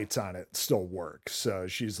 but the lights on it still work, so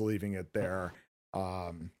she's leaving it there.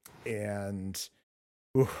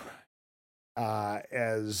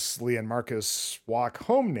 As Lee and Marcus walk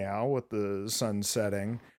home now with the sun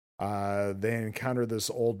setting, they encounter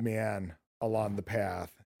this old man along the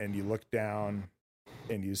path, and you look down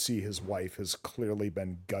and you see his wife has clearly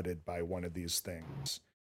been gutted by one of these things.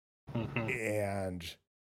 And,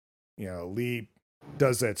 Lee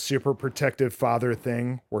does that super protective father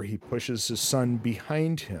thing where he pushes his son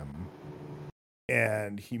behind him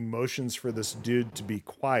and he motions for this dude to be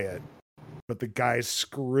quiet. But the guy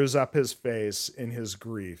screws up his face in his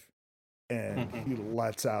grief, and he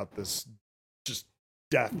lets out this just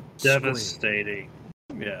devastating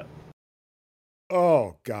scream. Yeah.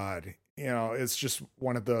 Oh God. It's just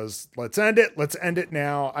one of those, let's end it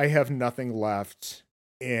now. I have nothing left.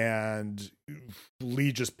 And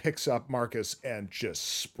Lee just picks up Marcus and just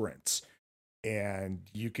sprints. And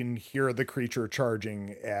you can hear the creature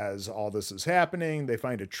charging as all this is happening. They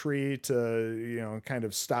find a tree to, kind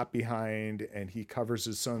of stop behind, and he covers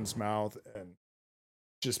his son's mouth and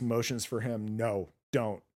just motions for him. No,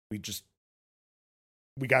 don't. We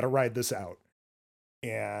got to ride this out.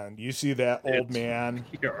 And you see that old man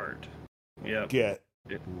get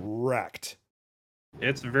wrecked.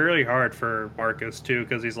 It's very hard for Marcus too,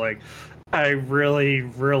 because he's like, I really,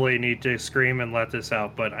 really need to scream and let this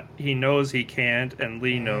out, but he knows he can't, and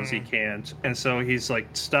Lee knows he can't, and so he's like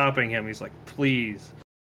stopping him. He's like, please.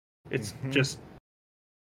 It's just,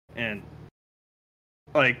 and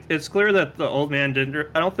like, it's clear that the old man didn't.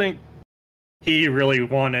 I don't think he really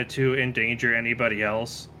wanted to endanger anybody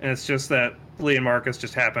else, and it's just that Lee and Marcus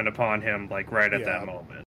just happened upon him like right at that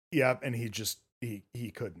moment. Yep, and he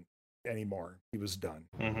couldn't anymore. He was done.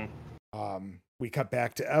 We cut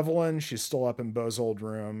back to Evelyn. She's still up in Beau's old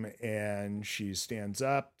room, and she stands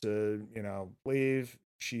up to, leave.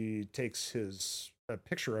 She takes a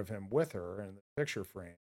picture of him with her in the picture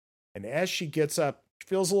frame. And as she gets up, she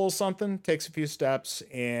feels a little something, takes a few steps,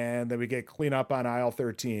 and then we get clean up on aisle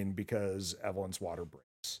 13 because Evelyn's water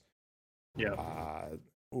breaks. Yeah.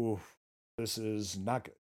 This is not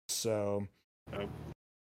good. So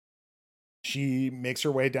she makes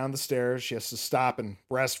her way down the stairs. She has to stop and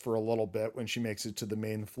rest for a little bit when she makes it to the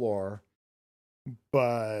main floor.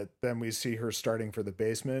 But then we see her starting for the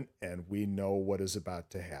basement, and we know what is about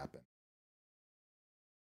to happen.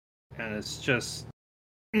 And it's just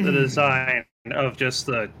the design of just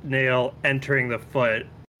the nail entering the foot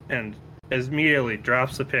and immediately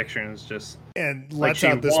drops the picture and it's just... And lets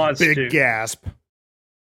out this big gasp.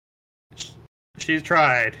 She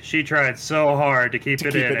tried so hard to keep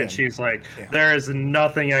it in, and she's like, there is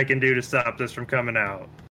nothing I can do to stop this from coming out.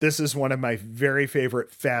 This is one of my very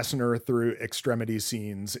favorite fastener through extremity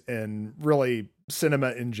scenes in really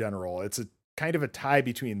cinema in general. It's a kind of a tie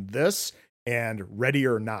between this and Ready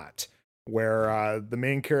or Not, where the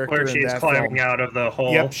main character where she's climbing out of the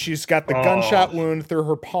hole. Yep, she's got the gunshot wound through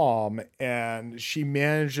her palm, and she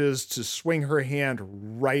manages to swing her hand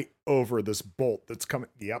right over this bolt that's coming.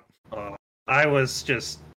 Yep. I was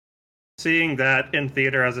just seeing that in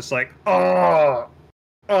theater. I was just like,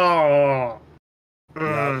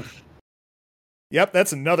 Yep,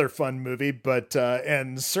 that's another fun movie, but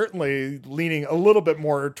and certainly leaning a little bit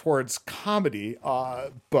more towards comedy.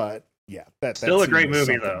 But yeah, that's still a great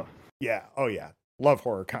movie though. Yeah. Oh yeah, love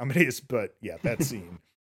horror comedies, but yeah, that scene.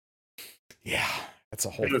 Yeah, that's a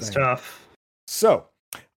whole thing. It was tough. So,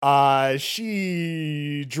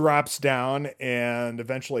 she drops down and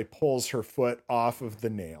eventually pulls her foot off of the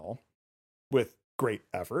nail with great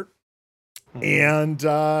effort, and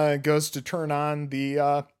goes to turn on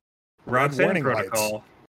the Roxanne protocol. Lights.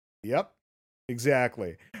 Yep,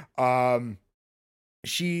 exactly.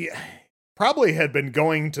 She probably had been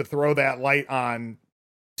going to throw that light on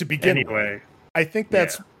to begin with. I think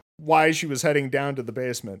that's why she was heading down to the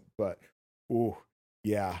basement. But,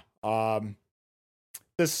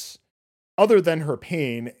 this, other than her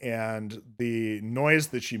pain and the noise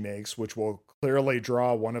that she makes, which will clearly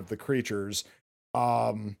draw one of the creatures,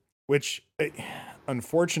 which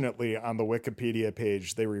unfortunately on the Wikipedia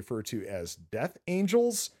page they refer to as death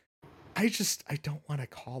angels. I don't want to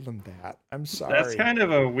call them that. I'm sorry. That's kind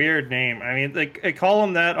of a weird name. I mean, they call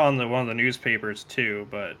them that on one of the newspapers too,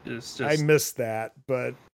 but it's just... I missed that,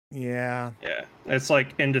 but yeah. Yeah, it's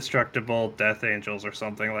like indestructible death angels or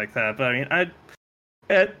something like that. But I mean,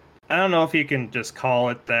 I don't know if you can just call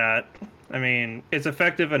it that. I mean, it's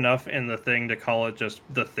effective enough in the Thing to call it just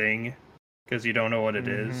the Thing, because you don't know what it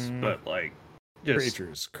is. But like, just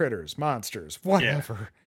creatures, critters, monsters, whatever.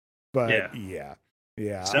 Yeah. But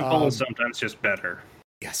yeah. Simple is sometimes just better.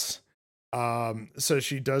 Yes. So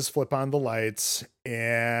she does flip on the lights,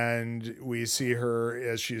 and we see her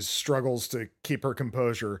as she struggles to keep her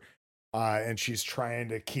composure, and she's trying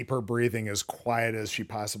to keep her breathing as quiet as she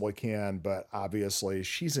possibly can, but obviously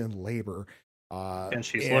she's in labor. And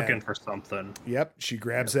she's looking for something. Yep. She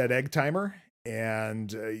grabs that egg timer,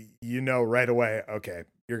 and right away, okay,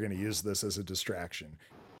 you're going to use this as a distraction.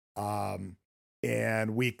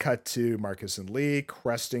 And we cut to Marcus and Lee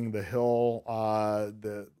cresting the hill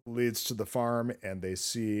that leads to the farm, and they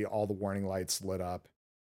see all the warning lights lit up,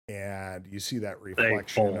 and you see that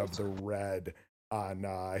reflection of the red on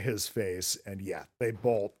his face, and they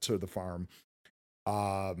bolt to the farm.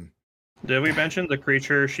 Did we mention the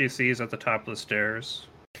creature she sees at the top of the stairs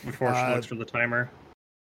before she looks for the timer?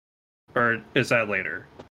 Or is that later?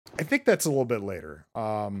 I think that's a little bit later.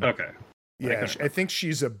 Okay. Yeah, I think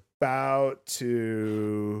she's about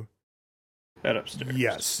to head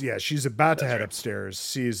upstairs. Yes, she's about to head upstairs,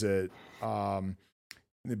 sees it,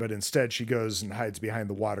 but instead she goes and hides behind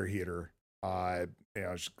the water heater, on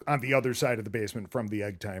the other side of the basement from the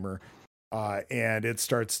egg timer, and it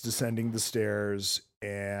starts descending the stairs,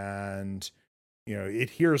 and it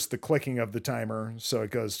hears the clicking of the timer, so it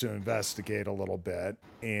goes to investigate a little bit,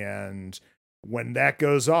 and when that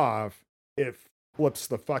goes off, it flips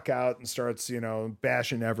the fuck out and starts,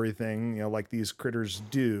 bashing everything, like these critters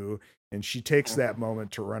do. And she takes that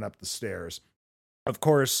moment to run up the stairs. Of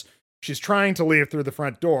course, she's trying to leave through the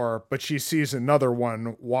front door, but she sees another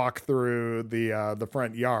one walk through the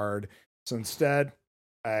front yard. So instead,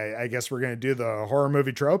 I guess we're going to do the horror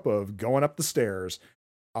movie trope of going up the stairs.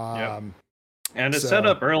 Yep. And it's set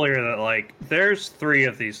up earlier that, like, there's 3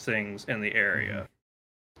 of these things in the area.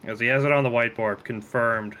 Because he has it on the whiteboard,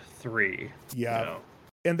 confirmed 3. Yeah.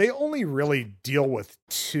 And they only really deal with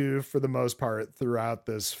 2 for the most part throughout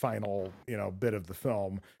this final, bit of the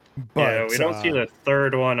film. But yeah, we don't see the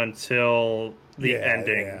 3rd one until the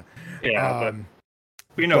ending. But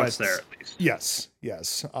we know it's there at least. Yes.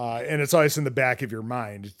 And it's always in the back of your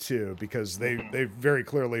mind too, because they very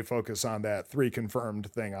clearly focus on that 3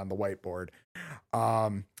 confirmed thing on the whiteboard.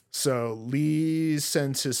 So Lee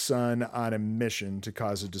sends his son on a mission to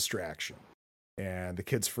cause a distraction. And the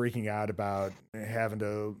kid's freaking out about having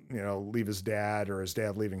to, leave his dad, or his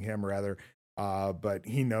dad leaving him rather. But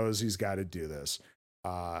he knows he's got to do this.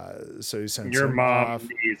 So he sends your him mom off.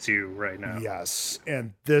 needs you right now. Yes.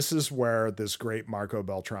 And this is where this great Marco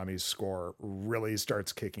Beltrami score really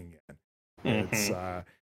starts kicking in. It's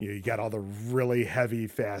you got all the really heavy,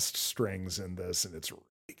 fast strings in this, and it's really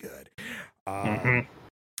good.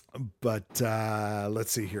 But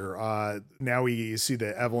let's see here. Now we see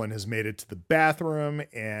that Evelyn has made it to the bathroom,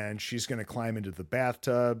 and she's going to climb into the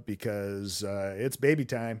bathtub because it's baby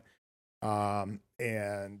time.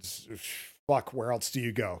 And fuck, where else do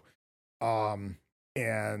you go? And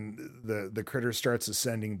the critter starts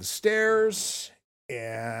ascending the stairs,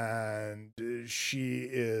 and she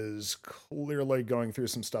is clearly going through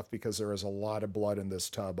some stuff because there is a lot of blood in this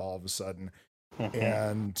tub all of a sudden.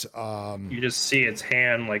 And you just see its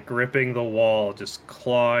hand like gripping the wall, just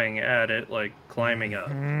clawing at it, like climbing up.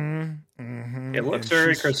 It looks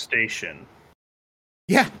very crustacean.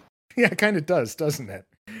 Yeah, it kind of does, doesn't it?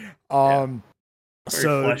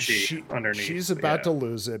 So she's about to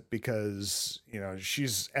lose it because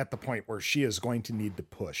she's at the point where she is going to need to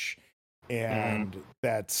push, and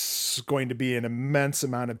that's going to be an immense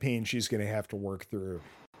amount of pain she's going to have to work through.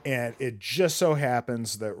 And it just so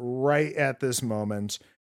happens that right at this moment,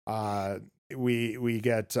 we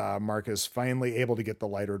get Marcus finally able to get the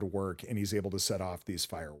lighter to work, and he's able to set off these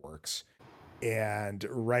fireworks. And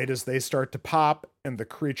right as they start to pop and the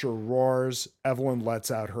creature roars, Evelyn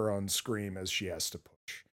lets out her own scream as she has to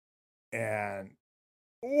push. And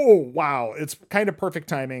oh wow, it's kind of perfect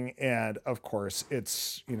timing. And of course,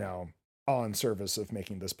 it's all in service of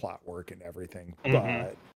making this plot work and everything.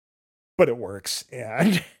 But it works.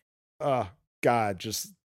 And God,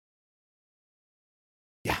 just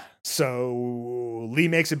yeah. So Lee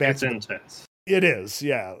makes it back. It's intense. It is,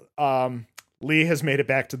 yeah. Lee has made it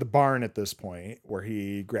back to the barn at this point, where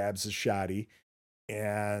he grabs his shotty,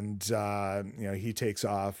 and he takes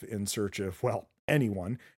off in search of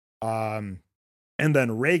anyone. And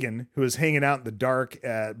then Reagan, who is hanging out in the dark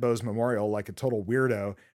at Bo's memorial like a total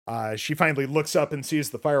weirdo, she finally looks up and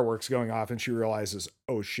sees the fireworks going off, and she realizes,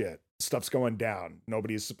 oh shit, stuff's going down.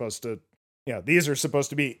 Nobody's supposed to, these are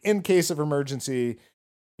supposed to be in case of emergency.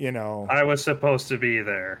 I was supposed to be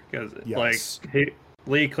there because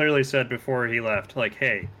Lee clearly said before he left, like,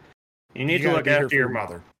 hey, you need to look after your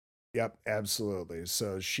mother. Yep, absolutely.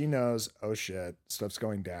 So she knows, oh shit, stuff's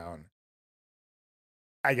going down.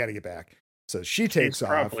 I got to get back. So she takes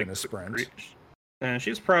off in a sprint. And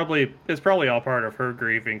it's probably all part of her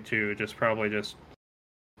grieving too, just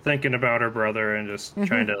thinking about her brother and just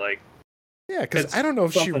trying to yeah, because I don't know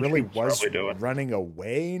if she really was running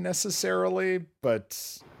away necessarily,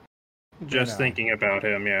 but just thinking about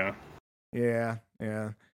him, yeah.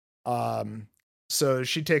 So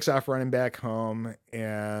she takes off running back home,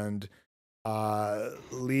 and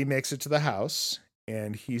Lee makes it to the house,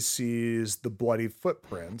 and he sees the bloody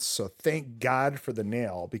footprints. So thank God for the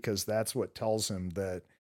nail, because that's what tells him that,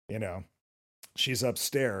 she's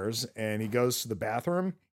upstairs. And he goes to the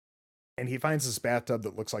bathroom, and he finds this bathtub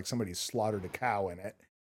that looks like somebody slaughtered a cow in it.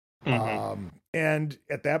 And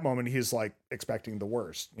at that moment, he's like expecting the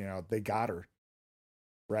worst. They got her.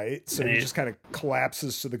 Right. So he just kind of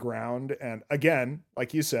collapses to the ground. And again,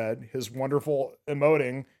 like you said, his wonderful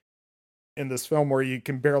emoting in this film where you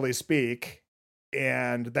can barely speak.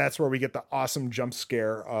 And that's where we get the awesome jump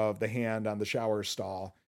scare of the hand on the shower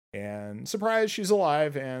stall. And surprise, she's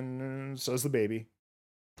alive. And so's the baby.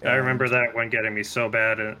 I remember that one getting me so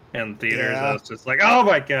bad in theaters. I was just like, oh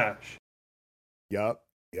my gosh. Yep.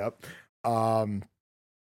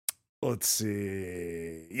 Let's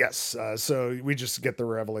see. Yes. So we just get the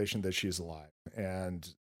revelation that she's alive. And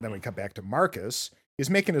then we come back to Marcus. He's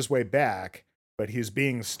making his way back, but he's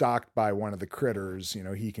being stalked by one of the critters.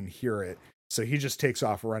 He can hear it. So he just takes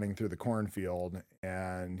off running through the cornfield,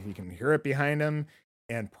 and he can hear it behind him.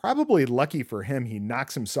 And probably lucky for him, he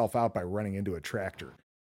knocks himself out by running into a tractor.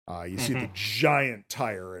 You see the giant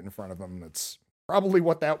tire in front of him. That's probably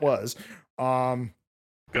what that was.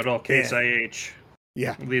 Good old Case IH.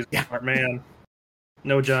 Yeah. Lee's a smart man.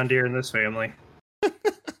 No John Deere in this family.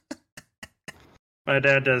 My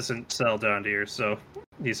dad doesn't sell John Deere, so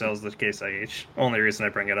he sells the Case IH. Only reason I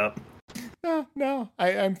bring it up. No,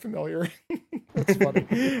 I'm familiar. That's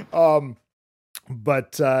funny.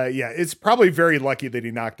 But it's probably very lucky that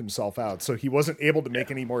he knocked himself out, so he wasn't able to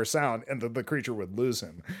make any more sound, and the creature would lose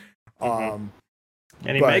him. And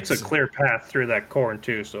he makes a clear path through that corn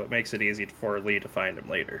too, so it makes it easy for Lee to find him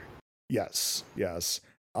later. Yes.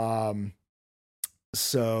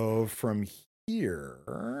 So from here,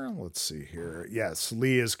 let's see here. Yes,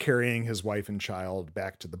 Lee is carrying his wife and child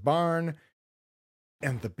back to the barn,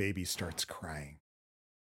 and the baby starts crying.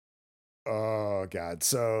 Oh, God.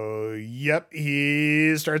 So, yep,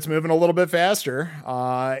 he starts moving a little bit faster,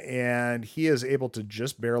 and he is able to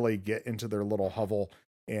just barely get into their little hovel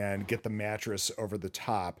and get the mattress over the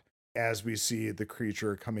top as we see the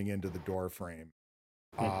creature coming into the door frame.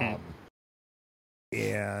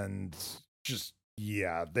 And just,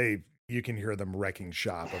 you can hear them wrecking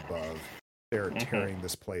shop above. They're tearing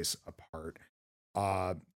this place apart.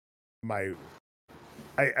 I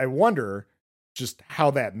wonder just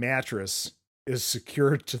how that mattress is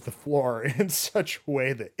secured to the floor in such a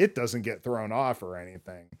way that it doesn't get thrown off or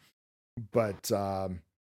anything. But I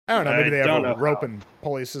don't know. Maybe they have a rope and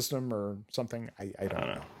pulley system or something. I don't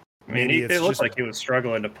know. I mean, it looked like he was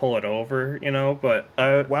struggling to pull it over, but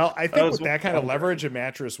I think with that kind of leverage, a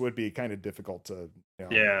mattress would be kind of difficult to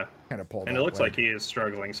kind of pull. And it looks like he is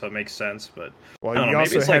struggling, so it makes sense. But you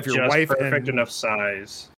also have your wife perfect enough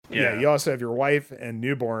size. Yeah, you also have your wife and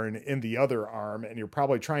newborn in the other arm, and you're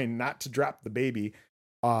probably trying not to drop the baby,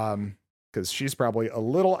 because she's probably a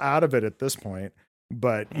little out of it at this point.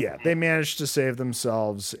 But yeah, they managed to save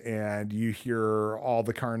themselves, and you hear all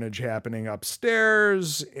the carnage happening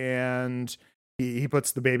upstairs, and he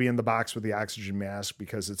puts the baby in the box with the oxygen mask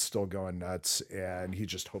because it's still going nuts, and he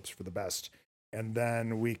just hopes for the best. And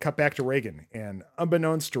then we cut back to Reagan, and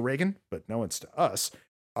unbeknownst to Reagan, but knownst to us,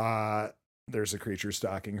 there's a creature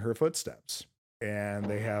stalking her footsteps, and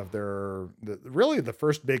they have really the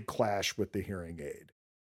first big clash with the hearing aid.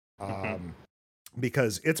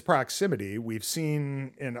 Because its proximity, we've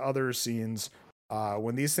seen in other scenes,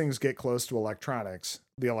 when these things get close to electronics,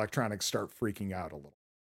 the electronics start freaking out a little.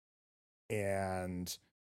 And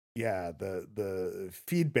the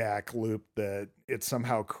feedback loop that it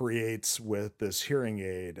somehow creates with this hearing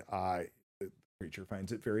aid, the creature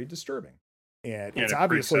finds it very disturbing. And it's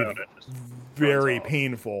obviously very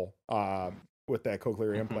painful with that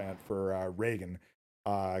cochlear implant for Reagan,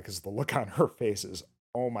 because the look on her face is,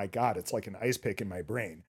 oh my God, it's like an ice pick in my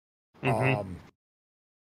brain. But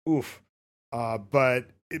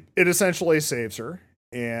it essentially saves her.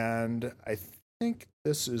 And I think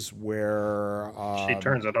this is where she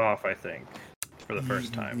turns it off, I think, for the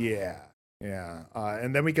first time. Yeah.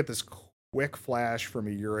 And then we get this quick flash from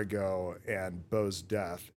a year ago and Beau's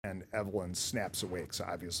death, and Evelyn snaps awake. So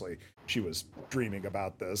obviously she was dreaming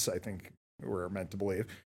about this, I think we're meant to believe.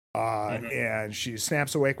 And she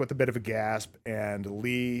snaps awake with a bit of a gasp, and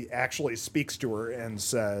Lee actually speaks to her and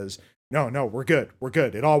says, no, we're good.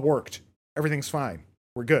 It all worked. Everything's fine.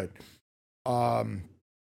 We're good.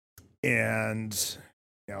 And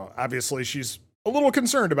obviously she's a little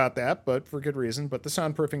concerned about that, but for good reason. But the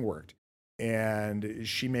soundproofing worked. And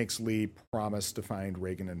she makes Lee promise to find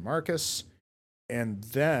Reagan and Marcus. And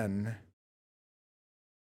then,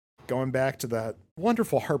 going back to that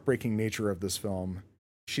wonderful, heartbreaking nature of this film,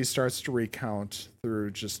 she starts to recount through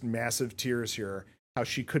just massive tears here how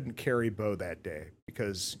she couldn't carry Beau that day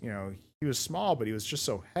because, he was small, but he was just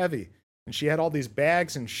so heavy. And she had all these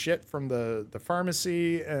bags and shit from the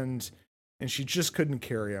pharmacy, and she just couldn't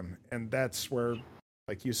carry him. And that's where,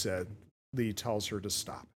 like you said, Lee tells her to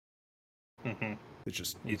stop. It's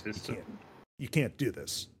just, you can't do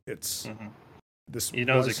this. It's this. He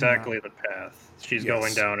knows exactly the path she's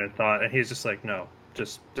going down and he's just like, no,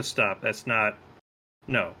 just stop. That's not.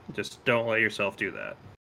 No, just don't let yourself do that.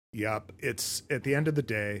 Yep. It's at the end of the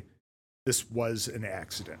day, this was an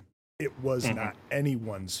accident. It was not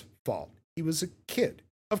anyone's fault. He was a kid.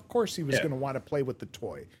 Of course he was going to want to play with the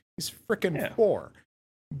toy. He's freaking 4.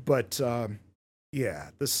 But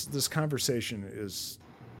this conversation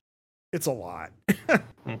it's a lot.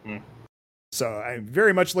 So I'm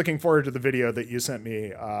very much looking forward to the video that you sent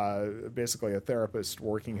me. Basically, a therapist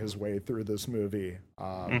working his way through this movie.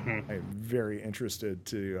 I'm very interested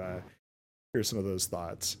to hear some of those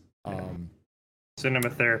thoughts. Cinema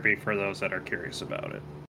therapy for those that are curious about it.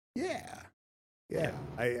 Yeah.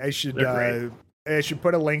 I should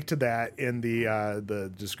put a link to that in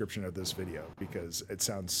the description of this video because it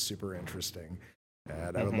sounds super interesting,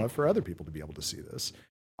 and I would love for other people to be able to see this.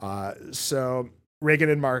 So Regan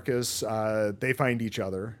and Marcus, they find each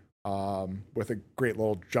other with a great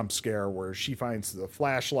little jump scare where she finds the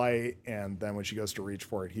flashlight, and then when she goes to reach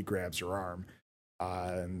for it, he grabs her arm.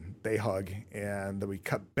 And they hug, and then we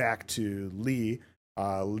cut back to Lee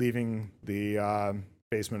leaving the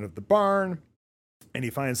basement of the barn, and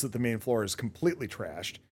he finds that the main floor is completely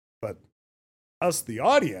trashed. But us, the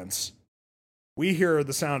audience, we hear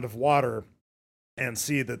the sound of water and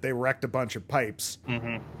see that they wrecked a bunch of pipes.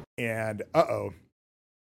 And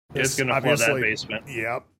it's going to flood that basement.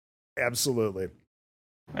 Yep, absolutely.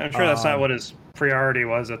 I'm sure that's not what his priority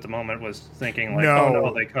was at the moment, was thinking like, oh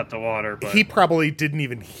no, they cut the water. But he probably didn't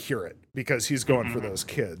even hear it because he's going for those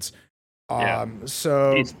kids.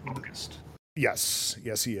 So he's focused. Yes,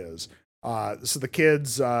 he is. So the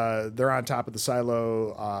kids, they're on top of the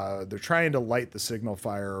silo. They're trying to light the signal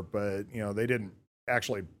fire, but they didn't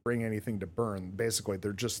actually bring anything to burn. Basically,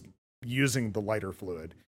 they're just using the lighter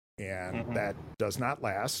fluid, and that does not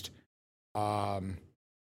last.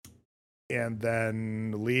 And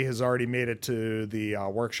then Lee has already made it to the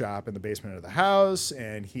workshop in the basement of the house,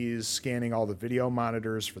 and he's scanning all the video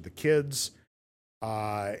monitors for the kids.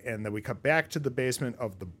 And then we cut back to the basement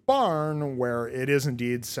of the barn where it is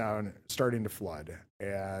indeed starting to flood.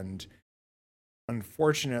 And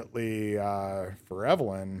unfortunately for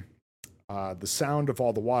Evelyn, the sound of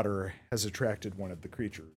all the water has attracted one of the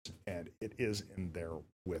creatures, and it is in there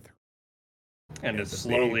with her. And it's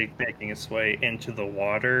slowly making its way into the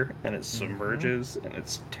water, and it submerges, and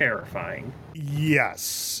it's terrifying.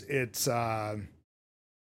 Yes, it's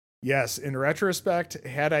yes. In retrospect,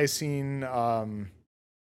 had I seen, I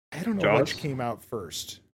don't know which came out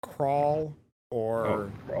first, Crawl or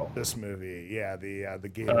this movie. Yeah, the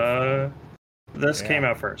game. This came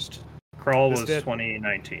out first. Crawl was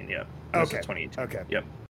 2019. Yep. Okay. 2018. Okay. Yep.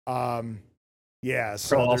 Yeah.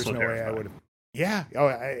 So Crawl there's no way I would have. Yeah. Oh,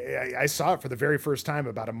 I saw it for the very first time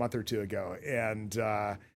about a month or two ago, and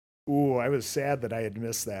I was sad that I had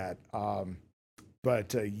missed that.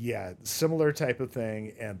 But yeah, similar type of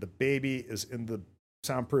thing, and the baby is in the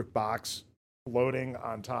soundproof box, floating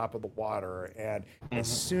on top of the water, and as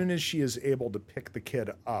soon as she is able to pick the kid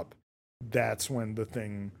up, that's when the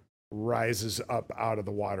thing rises up out of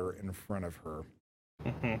the water in front of her.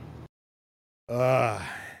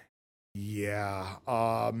 Yeah.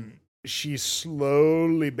 She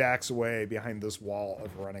slowly backs away behind this wall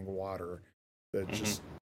of running water that just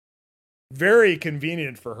very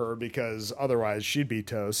convenient for her because otherwise she'd be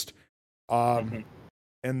toast. And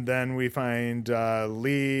then we find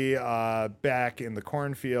Lee back in the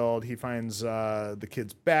cornfield. He finds the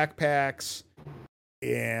kids' backpacks.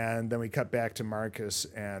 And then we cut back to Marcus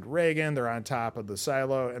and Regan. They're on top of the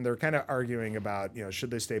silo, and they're kind of arguing about, should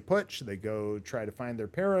they stay put? Should they go try to find their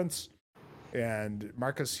parents? And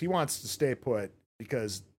Marcus, he wants to stay put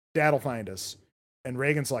because Dad'll find us. And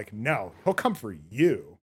Reagan's like, no, he'll come for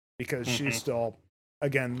you because she's still,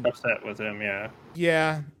 again, upset with him. Yeah.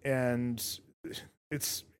 Yeah. And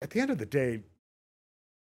it's at the end of the day,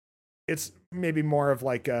 it's maybe more of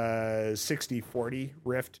like a 60-40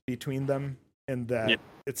 rift between them. And that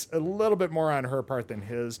it's a little bit more on her part than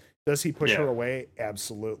his. Does he push her away?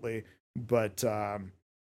 Absolutely. But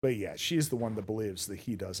yeah, she's the one that believes that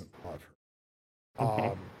he doesn't love her.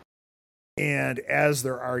 And as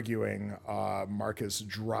they're arguing, Marcus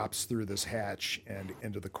drops through this hatch and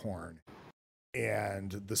into the corn.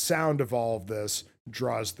 And the sound of all of this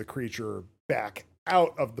draws the creature back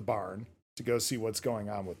out of the barn to go see what's going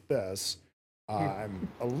on with this. I'm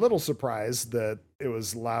a little surprised that it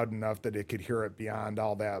was loud enough that it could hear it beyond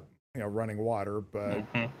all that, running water, but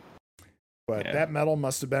that metal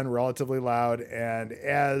must have been relatively loud. And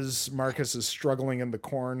as Marcus is struggling in the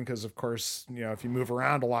corn, because of course, if you move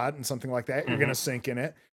around a lot and something like that, you're going to sink in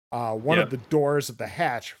it. One of the doors of the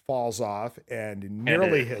hatch falls off and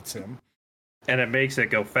nearly hits him. And it makes it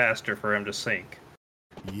go faster for him to sink.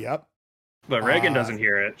 Yep. But Regan doesn't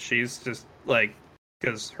hear it. She's just like,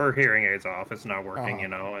 because her hearing aid's off, it's not working,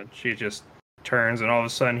 and she just turns, and all of a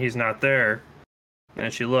sudden he's not there. And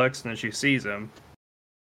then she looks, and then she sees him.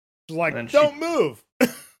 She's like, don't move!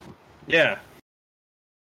 Yeah.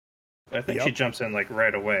 I think she jumps in, like,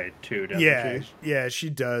 right away, too, doesn't she? Yeah, she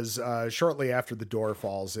does. Shortly after the door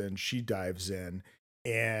falls in, she dives in,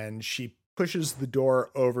 and she pushes the door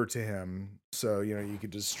over to him, so you could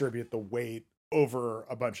distribute the weight over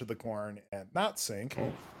a bunch of the corn and not sink.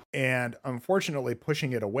 And unfortunately,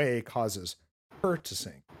 pushing it away causes her to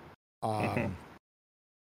sink.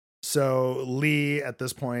 So Lee, at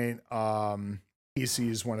this point, he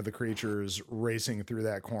sees one of the creatures racing through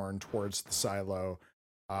that corn towards the silo.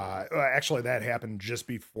 Actually, that happened just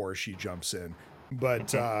before she jumps in. But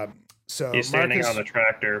so he's standing on the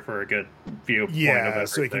tractor for a good viewpoint of everything.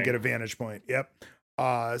 So he can get a vantage point. Yep.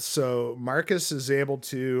 So Marcus is able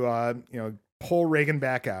to pull Reagan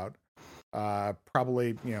back out.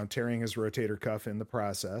 Probably tearing his rotator cuff in the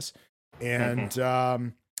process. And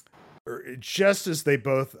just as they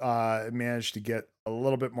both manage to get a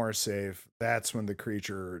little bit more safe, that's when the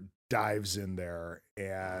creature dives in there,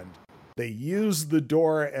 and they use the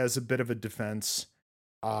door as a bit of a defense,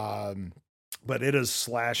 but it is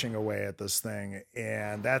slashing away at this thing,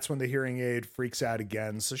 and that's when the hearing aid freaks out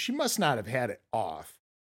again. So she must not have had it off.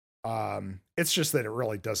 It's just that it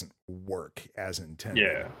really doesn't work as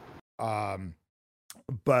intended.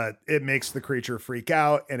 But it makes the creature freak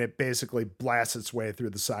out, and it basically blasts its way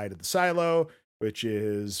through the side of the silo, which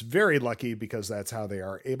is very lucky because that's how they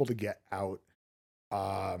are able to get out.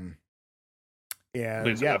 And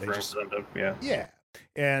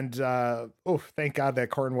thank God that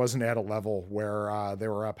corn wasn't at a level where they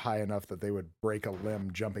were up high enough that they would break a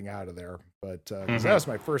limb jumping out of there. But that was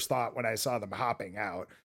my first thought when I saw them hopping out.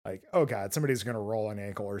 Like, oh God, somebody's going to roll an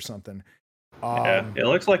ankle or something. It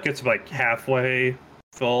looks like it's like halfway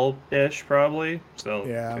full-ish, probably. So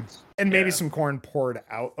and maybe some corn poured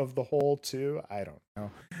out of the hole too. I don't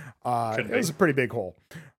know. It was a pretty big hole.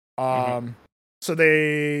 So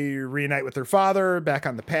they reunite with their father back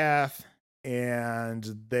on the path, and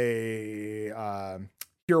they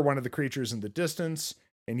hear one of the creatures in the distance,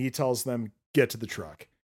 and he tells them, "Get to the truck."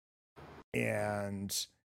 And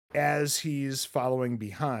as he's following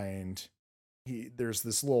behind, there's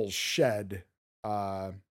this little shed,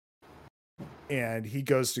 and he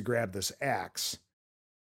goes to grab this axe,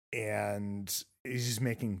 and he's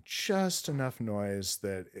making just enough noise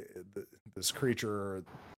that this creature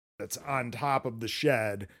that's on top of the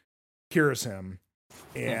shed hears him,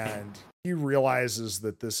 and he realizes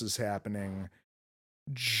that this is happening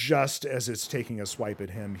just as it's taking a swipe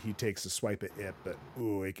at him. He takes a swipe at it, but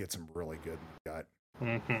it gets him really good in the gut.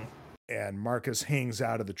 And Marcus hangs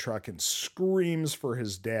out of the truck and screams for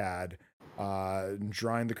his dad,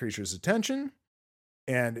 drawing the creature's attention.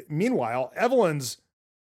 And meanwhile, Evelyn's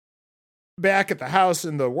back at the house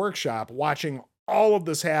in the workshop watching all of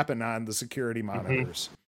this happen on the security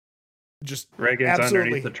monitors. Just Reagan's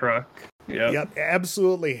underneath the truck. Yep,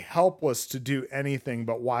 absolutely helpless to do anything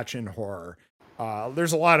but watch in horror.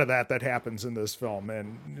 There's a lot of that happens in this film,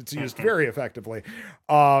 and it's used very effectively.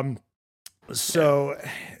 So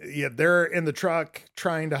they're in the truck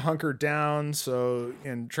trying to hunker down,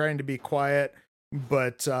 and trying to be quiet,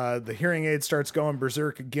 but the hearing aid starts going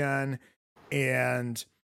berserk again, and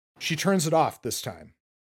she turns it off this time.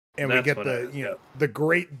 And we get the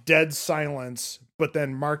great dead silence, but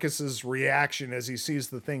then Marcus's reaction as he sees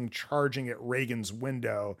the thing charging at Reagan's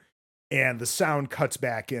window, and the sound cuts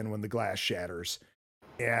back in when the glass shatters.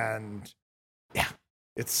 And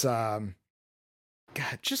it's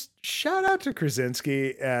God, just shout out to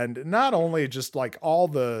Krasinski, and not only just like all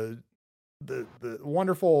the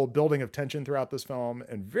wonderful building of tension throughout this film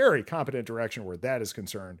and very competent direction where that is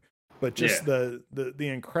concerned, but just the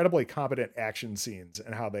incredibly competent action scenes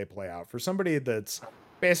and how they play out for somebody that's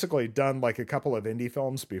basically done like a couple of indie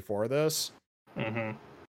films before this. I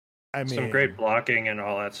mean, some great blocking and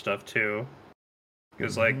all that stuff too.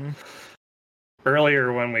 Because like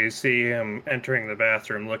earlier when we see him entering the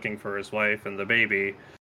bathroom looking for his wife and the baby,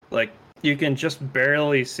 like you can just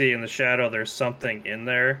barely see in the shadow there's something in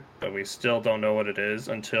there, but we still don't know what it is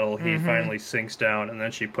until he finally sinks down, and then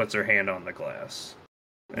she puts her hand on the glass.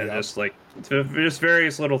 And just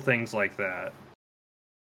various little things like that.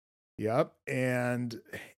 Yep. And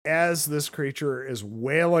as this creature is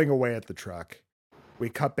wailing away at the truck, we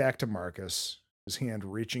cut back to Marcus, his hand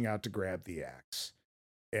reaching out to grab the axe.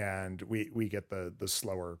 And we get the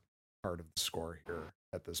slower part of the score here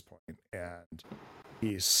at this point. And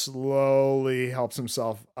he slowly helps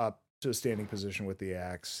himself up to a standing position with the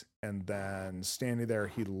axe. And then standing there,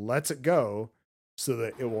 he lets it go so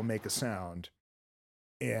that it will make a sound.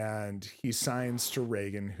 And he signs to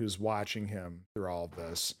Reagan, who's watching him through all of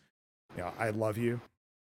this. I love you.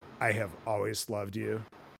 I have always loved you.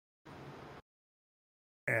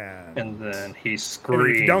 And then he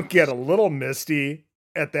screams. If you don't get a little misty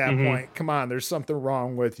at that point, come on, there's something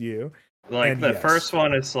wrong with you. Like the first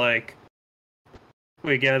one, it's like,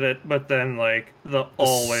 we get it, but then like the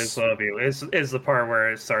always This, love you is the part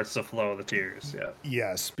where it starts to flow the tears. Yeah.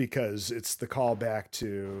 yes, because it's the callback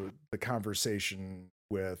to the conversation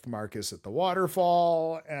with Marcus at the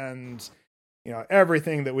waterfall and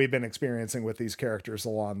everything that we've been experiencing with these characters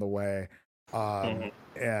along the way. Hmm.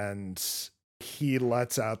 And he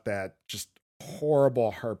lets out that just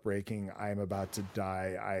horrible, heartbreaking, I'm about to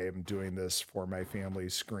die, I am doing this for my family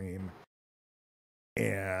scream.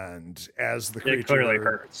 And as the It clearly creature,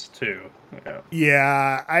 hurts too. Yeah.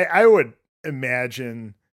 yeah, I would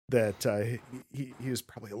imagine that he was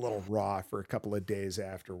probably a little raw for a couple of days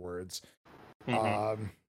afterwards. Hmm. Um,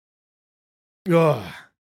 ugh,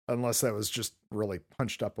 unless that was just really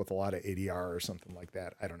punched up with a lot of ADR or something like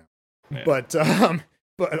that. I don't know. Yeah. But I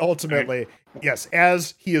mean, ultimately, yes,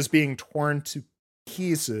 as he is being torn to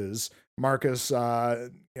pieces, Marcus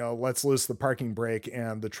lets loose the parking brake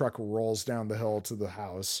and the truck rolls down the hill to the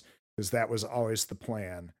house because that was always the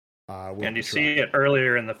plan with and the you see truck. it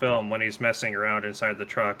earlier in the film when he's messing around inside the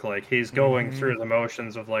truck, like he's going Mm-hmm. through the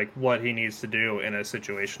motions of like what he needs to do in a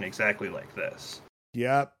situation exactly like this.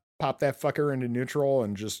 Yep. Pop that fucker into neutral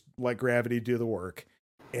and just let gravity do the work.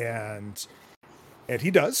 And he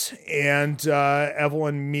does. And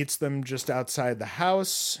Evelyn meets them just outside the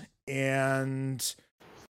house, and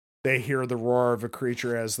they hear the roar of a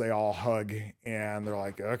creature as they all hug, and they're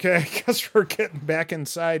like, okay, I guess we're getting back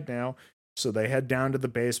inside now. So they head down to the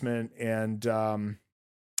basement, and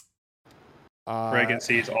uh Reagan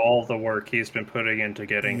sees all the work he's been putting into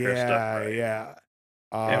getting her stuff yeah, right. yeah.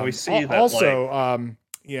 And we see that like Also,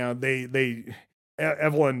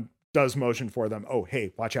 Evelyn does motion for them. Oh,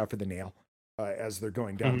 hey, watch out for the nail as they're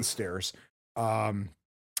going down the mhm, stairs. Um,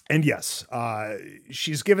 and yes,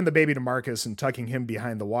 she's given the baby to Marcus and tucking him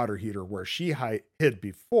behind the water heater where she hid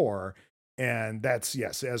before. And that's,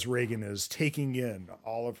 yes, as Reagan is taking in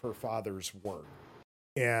all of her father's work.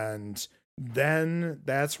 And then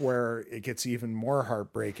that's where it gets even more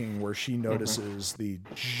heartbreaking, where she mhm, notices the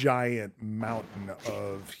giant mountain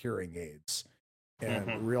of hearing aids and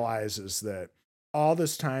mhm. realizes that all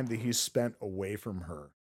this time that he's spent away from her,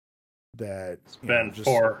 that, It's been just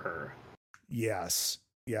for her. yes,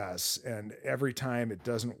 yes. And every time it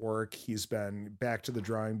doesn't work, he's been back to the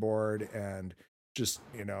drawing board and just,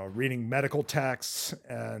 reading medical texts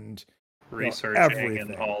and, Researching and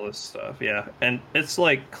everything. all this stuff. Yeah. And it's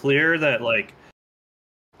like clear that like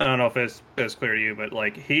I don't know if it's clear to you, but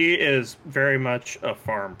like he is very much a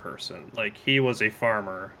farm person. Like he was a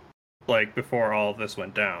farmer like before all of this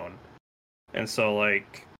went down. And so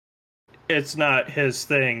like it's not his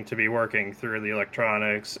thing to be working through the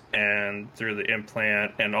electronics and through the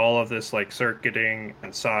implant and all of this like circuiting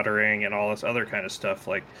and soldering and all this other kind of stuff.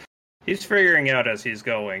 Like he's figuring out as he's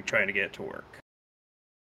going, trying to get to work.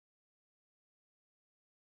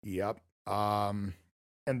 Yep. And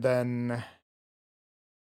then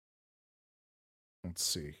let's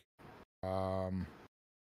see. Um,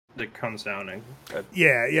 It comes down and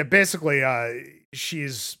yeah. Basically,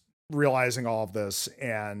 she's realizing all of this,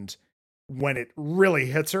 and when it really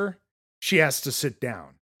hits her, she has to sit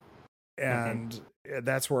down, mhm, and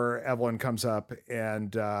that's where Evelyn comes up,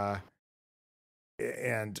 and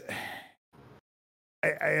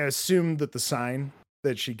I assume that the sign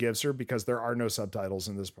that she gives her, because there are no subtitles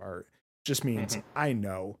in this part, just means mhm. I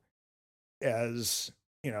know, as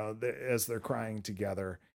as they're crying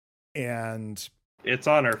together, and It's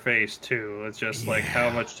on her face too. It's just like how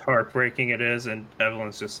yeah, much heartbreaking it is, and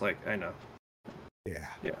Evelyn's just like, I know.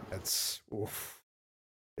 yeah, Yeah. that's oof.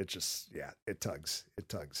 It just, yeah, it tugs.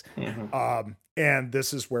 Hmm. And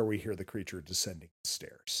this is where we hear the creature descending the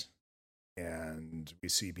stairs, and we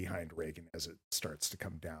see behind Reagan as it starts to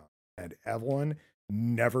come down, and Evelyn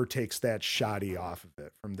never takes that shoddy off of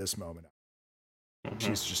it from this moment on. Hmm.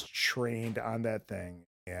 She's just trained on that thing,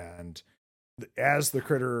 and as the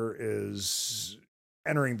critter is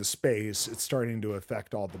entering the space, it's starting to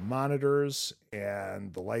affect all the monitors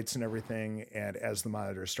and the lights and everything. And as the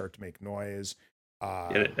monitors start to make noise,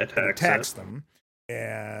 It it attacks it. attacks them.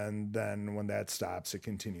 And then when that stops, it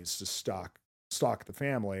continues to stalk the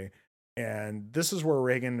family. And this is where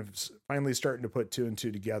Reagan is finally starting to put two and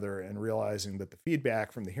two together and realizing that the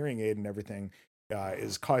feedback from the hearing aid and everything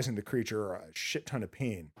is causing the creature a shit ton of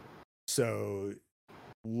pain. So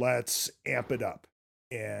let's amp it up.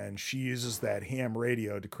 And she uses that ham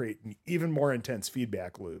radio to create an even more intense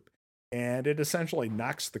feedback loop. And it essentially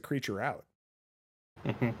knocks the creature out.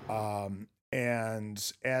 Hmm.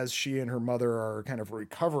 And as she and her mother are kind of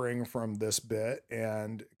recovering from this bit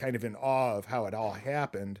and kind of in awe of how it all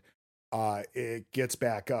happened, it gets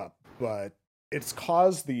back up. But it's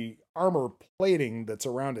caused the armor plating that's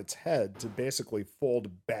around its head to basically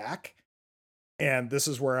fold back, And this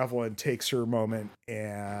is where Evelyn takes her moment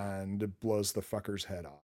and blows the fucker's head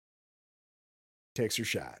off. Takes her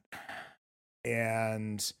shot.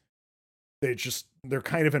 And they're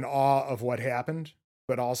kind of in awe of what happened,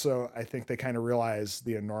 but also I think they kind of realize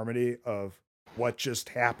the enormity of what just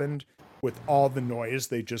happened with all the noise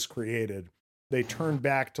they just created. They turn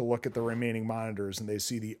back to look at the remaining monitors and they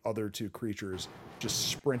see the other two creatures just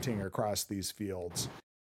sprinting across these fields.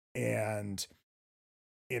 And,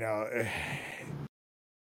 you know,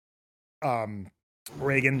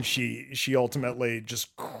 Reagan, she ultimately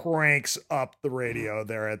just cranks up the radio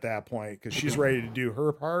there at that point because she's ready to do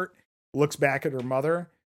her part, looks back at her mother,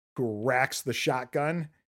 who racks the shotgun,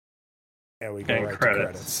 and we go right to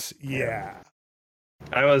credits. Yeah.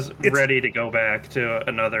 I was ready to go back to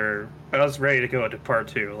I was ready to go to part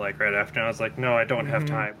 2, like right after. And I was like, no, I don't have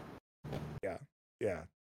time. Yeah.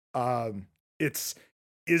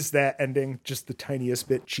 Is that ending just the tiniest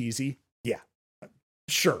bit cheesy? Yeah,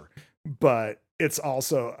 sure. But it's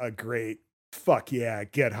also a great fuck yeah,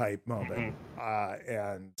 get hype moment.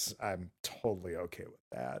 And I'm totally okay with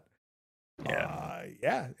that.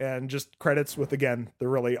 Yeah. And just credits with, again, the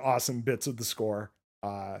really awesome bits of the score.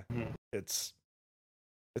 It's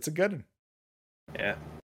a good one. Yeah.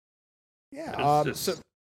 Yeah. It's just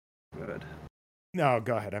good. No,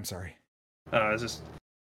 go ahead. I'm sorry. I was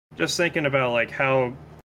just thinking about like how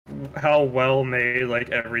well made like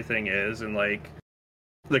everything is, and like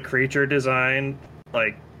the creature design,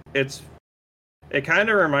 like it kind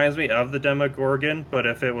of reminds me of the Demogorgon, but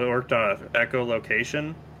if it worked on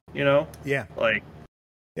echolocation, you know? Yeah. Like,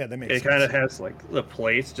 yeah, that makes sense. It kind of has like the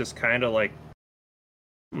plates just kind of like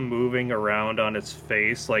moving around on its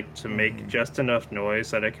face, like to make just enough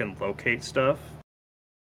noise that it can locate stuff.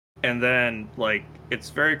 And then like it's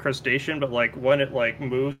very crustacean, but like when it like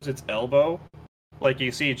moves its elbow, like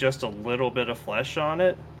you see just a little bit of flesh on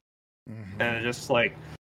it. And it just like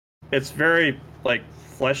it's very like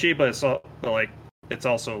fleshy, but it's also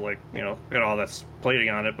like, you know, got all that plating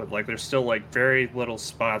on it, but like there's still like very little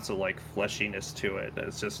spots of like fleshiness to it.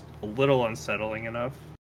 It's just a little unsettling enough.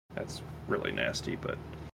 That's really nasty, but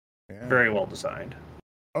very well designed.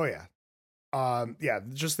 Oh yeah. Yeah,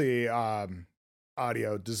 just the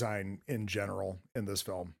audio design in general in this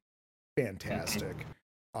film, fantastic.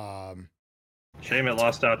 Shame it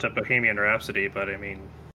lost out to Bohemian Rhapsody, but I mean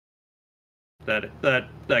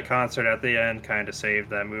that concert at the end kind of saved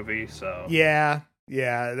that movie. So yeah,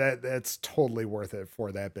 that's totally worth it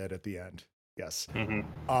for that bit at the end. Yes.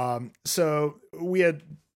 So we had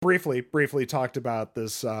briefly talked about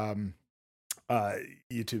this YouTube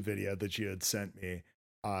video that you had sent me,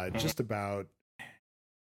 just about,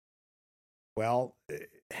 well,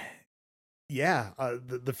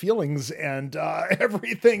 the feelings and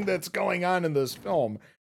everything that's going on in this film.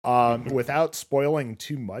 Without spoiling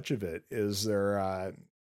too much of it, is there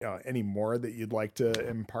any more that you'd like to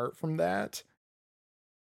impart from that?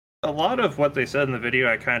 A lot of what they said in the video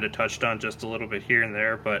I kind of touched on just a little bit here and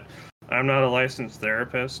there, but I'm not a licensed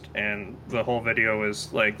therapist, and the whole video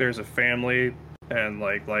is like there's a family and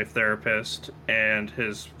like life therapist and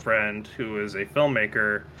his friend who is a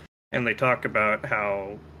filmmaker, and they talk about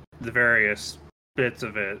how the various bits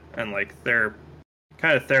of it, and like they're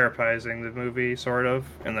kind of therapizing the movie sort of,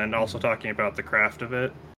 and then also talking about the craft of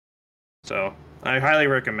it. So I highly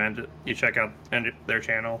recommend it. You check out their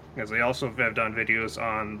channel, because they also have done videos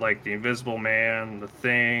on like The Invisible Man, The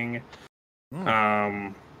Thing.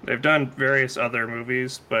 They've done various other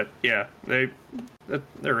movies, but yeah, they're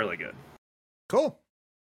really good. Cool.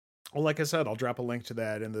 Well, like I said, I'll drop a link to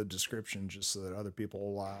that in the description just so that other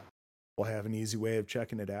people will have an easy way of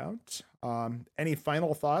checking it out. Any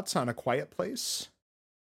final thoughts on A Quiet Place?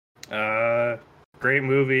 Great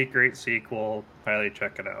movie, great sequel. Highly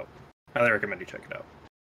recommend you check it out.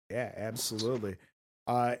 Yeah, absolutely.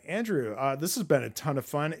 Andrew, this has been a ton of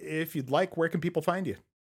fun. If you'd like, where can people find you?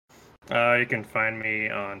 You can find me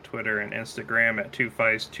on Twitter and Instagram at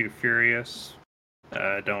 2Feist2Furious.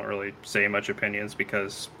 Don't really say much opinions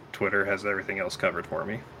because Twitter has everything else covered for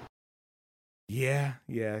me. Yeah,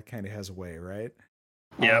 it kind of has a way, right?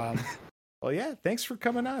 Yeah. Well, yeah, thanks for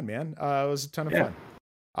coming on, man. It was a ton of fun.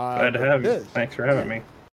 Glad to have you. Thanks for having me.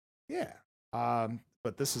 Yeah.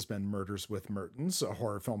 But this has been Murders with Mertens, a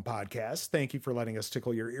horror film podcast. Thank you for letting us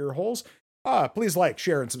tickle your ear holes. Please like,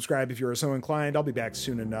 share, and subscribe if you are so inclined. I'll be back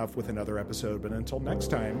soon enough with another episode. But until next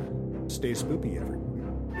time, stay spoopy,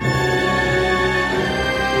 everyone.